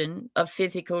illusion of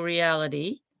physical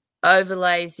reality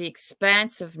overlays the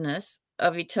expansiveness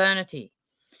of eternity.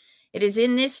 It is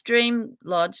in this dream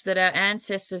lodge that our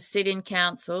ancestors sit in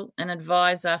council and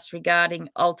advise us regarding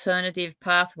alternative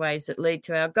pathways that lead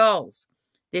to our goals.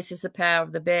 This is the power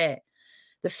of the bear.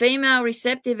 The female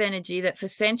receptive energy that for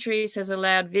centuries has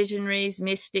allowed visionaries,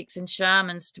 mystics, and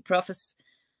shamans to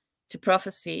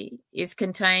prophecy is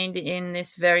contained in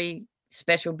this very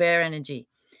special bear energy.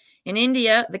 In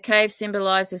India, the cave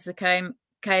symbolizes the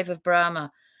cave of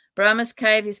Brahma. Brahma's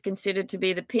cave is considered to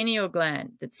be the pineal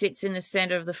gland that sits in the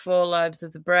center of the four lobes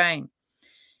of the brain.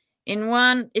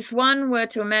 If one were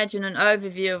to imagine an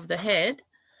overview of the head,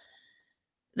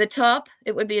 the top,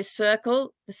 it would be a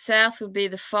circle. The south would be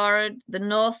the forehead. The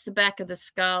north, the back of the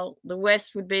skull. The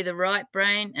west would be the right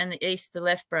brain, and the east, the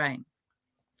left brain.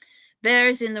 Bear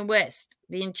is in the west,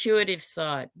 the intuitive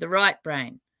side, the right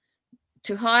brain.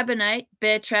 To hibernate,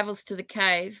 bear travels to the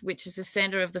cave, which is the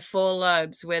center of the four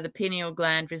lobes where the pineal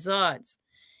gland resides.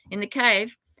 In the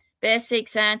cave, bear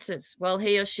seeks answers while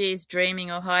he or she is dreaming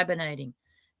or hibernating.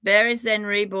 Bear is then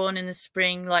reborn in the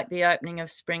spring like the opening of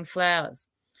spring flowers.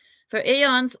 For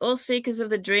eons, all seekers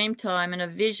of the dream time and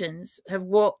of visions have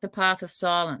walked the path of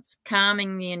silence,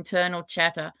 calming the internal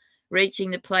chatter,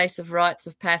 reaching the place of rites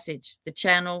of passage, the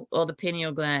channel or the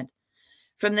pineal gland.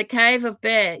 From the cave of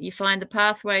Bear, you find the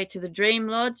pathway to the dream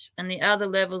lodge and the other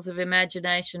levels of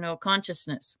imagination or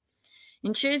consciousness.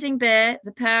 In choosing Bear,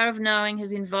 the power of knowing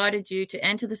has invited you to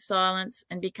enter the silence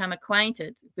and become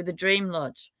acquainted with the dream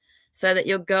lodge so that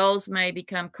your goals may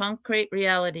become concrete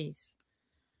realities.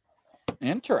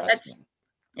 Interesting.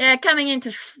 You're coming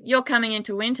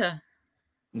into winter.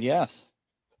 Yes.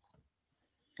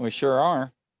 We sure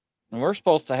are. And we're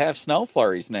supposed to have snow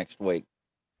flurries next week.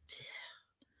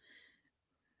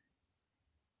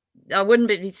 I wouldn't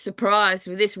be surprised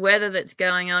with this weather that's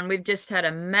going on. We've just had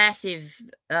a massive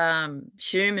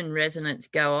Schumann resonance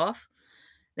go off.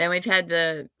 Then we've had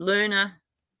the lunar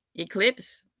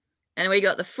eclipse, and we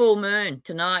got the full moon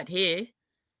tonight here.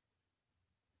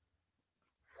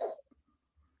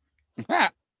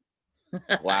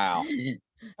 Wow.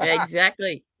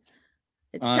 Exactly.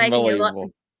 It's taking a lot.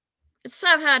 It's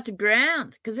so hard to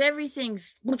ground because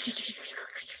everything's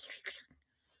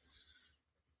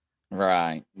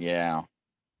right. Yeah,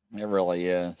 it really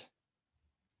is.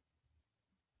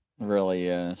 It really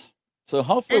is. So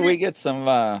hopefully we get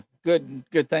some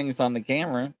good things on the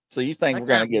camera. So you think we're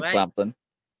going to get something?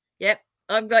 Yep.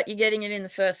 I've got you getting it in the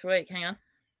first week. Hang on.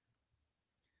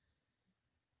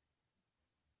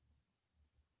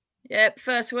 Yep.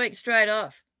 First week straight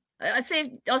off. I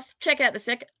see. I'll check out the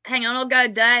second. Hang on. I'll go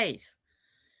days.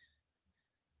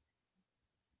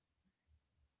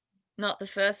 Not the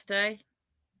first day.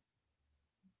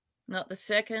 Not the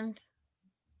second.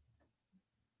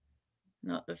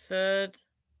 Not the third.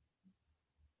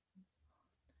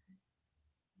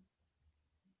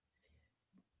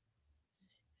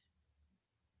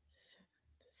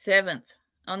 Seventh.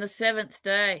 On the 7th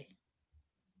day.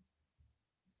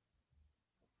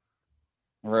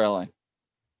 Really?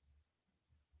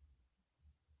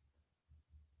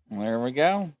 There we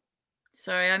go.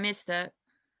 Sorry, I missed that.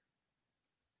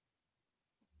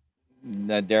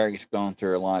 Derek's going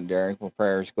through a lot, Derek. Well,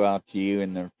 prayers go out to you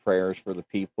and the prayers for the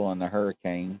people in the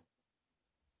hurricane.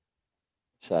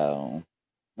 So,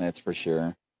 that's for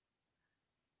sure.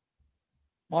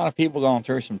 A lot of people going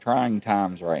through some trying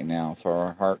times right now, so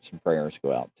our hearts and prayers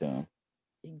go out to them.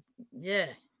 Yeah,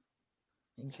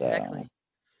 exactly. So,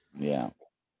 yeah.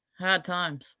 Hard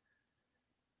times.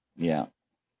 Yeah.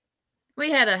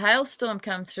 We had a hailstorm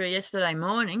come through yesterday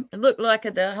morning. It looked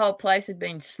like the whole place had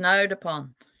been snowed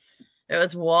upon. It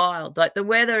was wild. Like the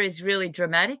weather is really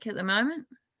dramatic at the moment.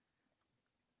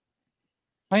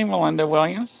 Hey, Melinda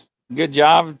Williams. Good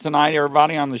job tonight,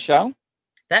 everybody, on the show.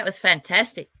 That was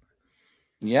fantastic.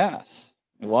 Yes,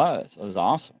 it was. It was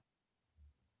awesome.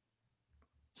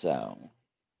 So,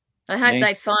 I hope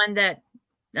they find that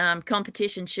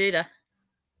competition shooter.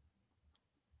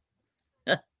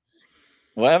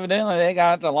 Well, evidently they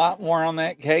got a lot more on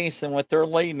that case than what they're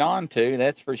leading on to.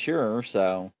 That's for sure.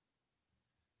 So,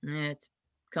 yeah, it's a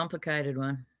complicated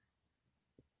one.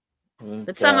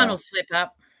 But someone will slip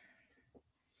up.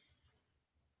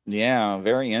 Yeah,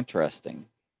 very interesting.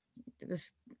 It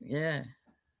was, yeah.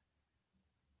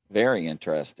 Very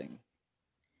interesting.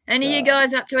 And are you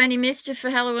guys up to any mischief for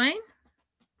Halloween?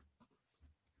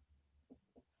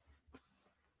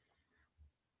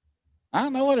 I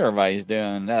don't know what everybody's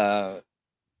doing.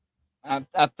 I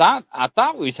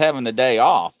thought we was having a day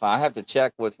off. I have to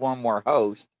check with one more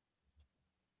host.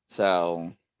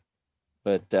 So,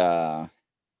 but yeah,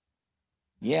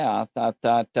 I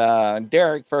thought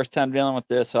Derek, first time dealing with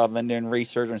this, so I've been doing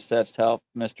research and steps to help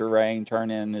Mr. Rain turn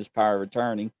in his power of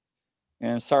attorney.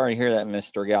 And I'm sorry to hear that,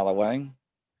 Mr. Galloway.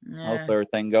 Yeah. Hope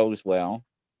everything goes well.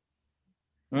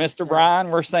 Mr. Brian,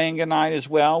 we're saying goodnight as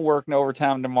well. Working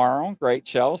overtime tomorrow. Great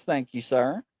shows. Thank you,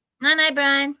 sir. Night,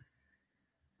 Brian.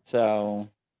 So,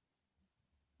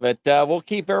 but we'll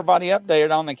keep everybody updated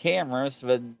on the cameras.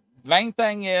 But main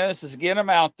thing is get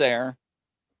them out there.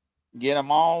 Get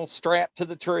them all strapped to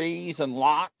the trees and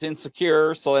locked and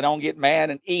secure so they don't get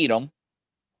mad and eat them.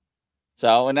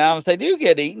 So, and now if they do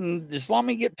get eaten, just let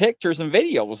me get pictures and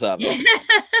videos of it.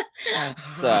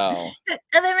 So,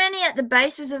 are there any at the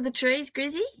bases of the trees,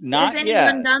 Grizzly? Not Has yet.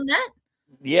 anyone done that?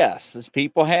 Yes,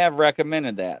 people have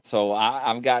recommended that. So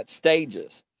I've got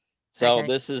stages. So Okay.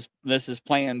 this is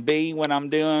plan B when I'm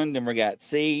doing. Then we got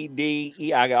C, D,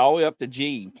 E. I got all the way up to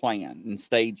G plan in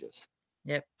stages.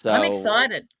 Yep. So I'm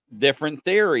excited. Different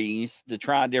theories to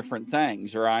try different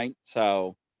things, right?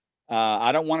 So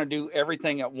I don't want to do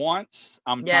everything at once.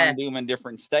 I'm trying to do them in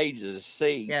different stages.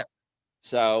 C. Yep.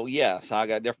 So yes, I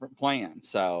got different plans.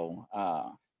 So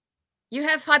you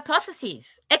have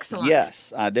hypotheses. Excellent.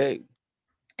 Yes, I do.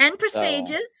 And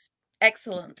procedures.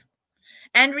 Excellent.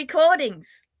 And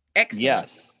recordings.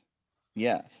 Excellent.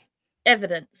 Yes.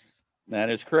 Evidence. That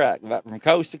is correct. But from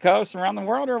coast to coast around the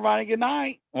world, everybody, good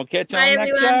night. We'll catch you Bye, on the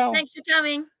next everyone. show. Thanks for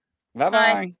coming.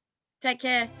 Bye-bye. Bye. Take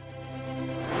care.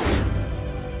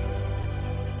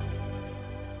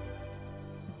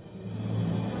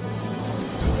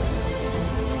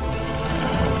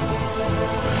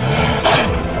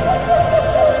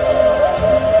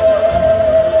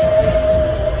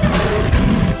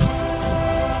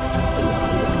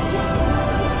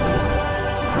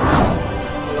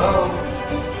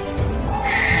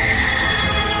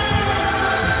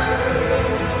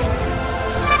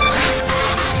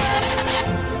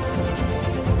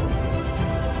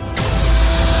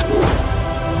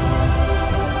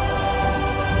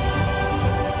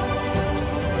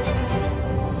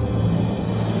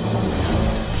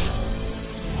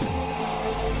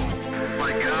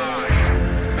 My God.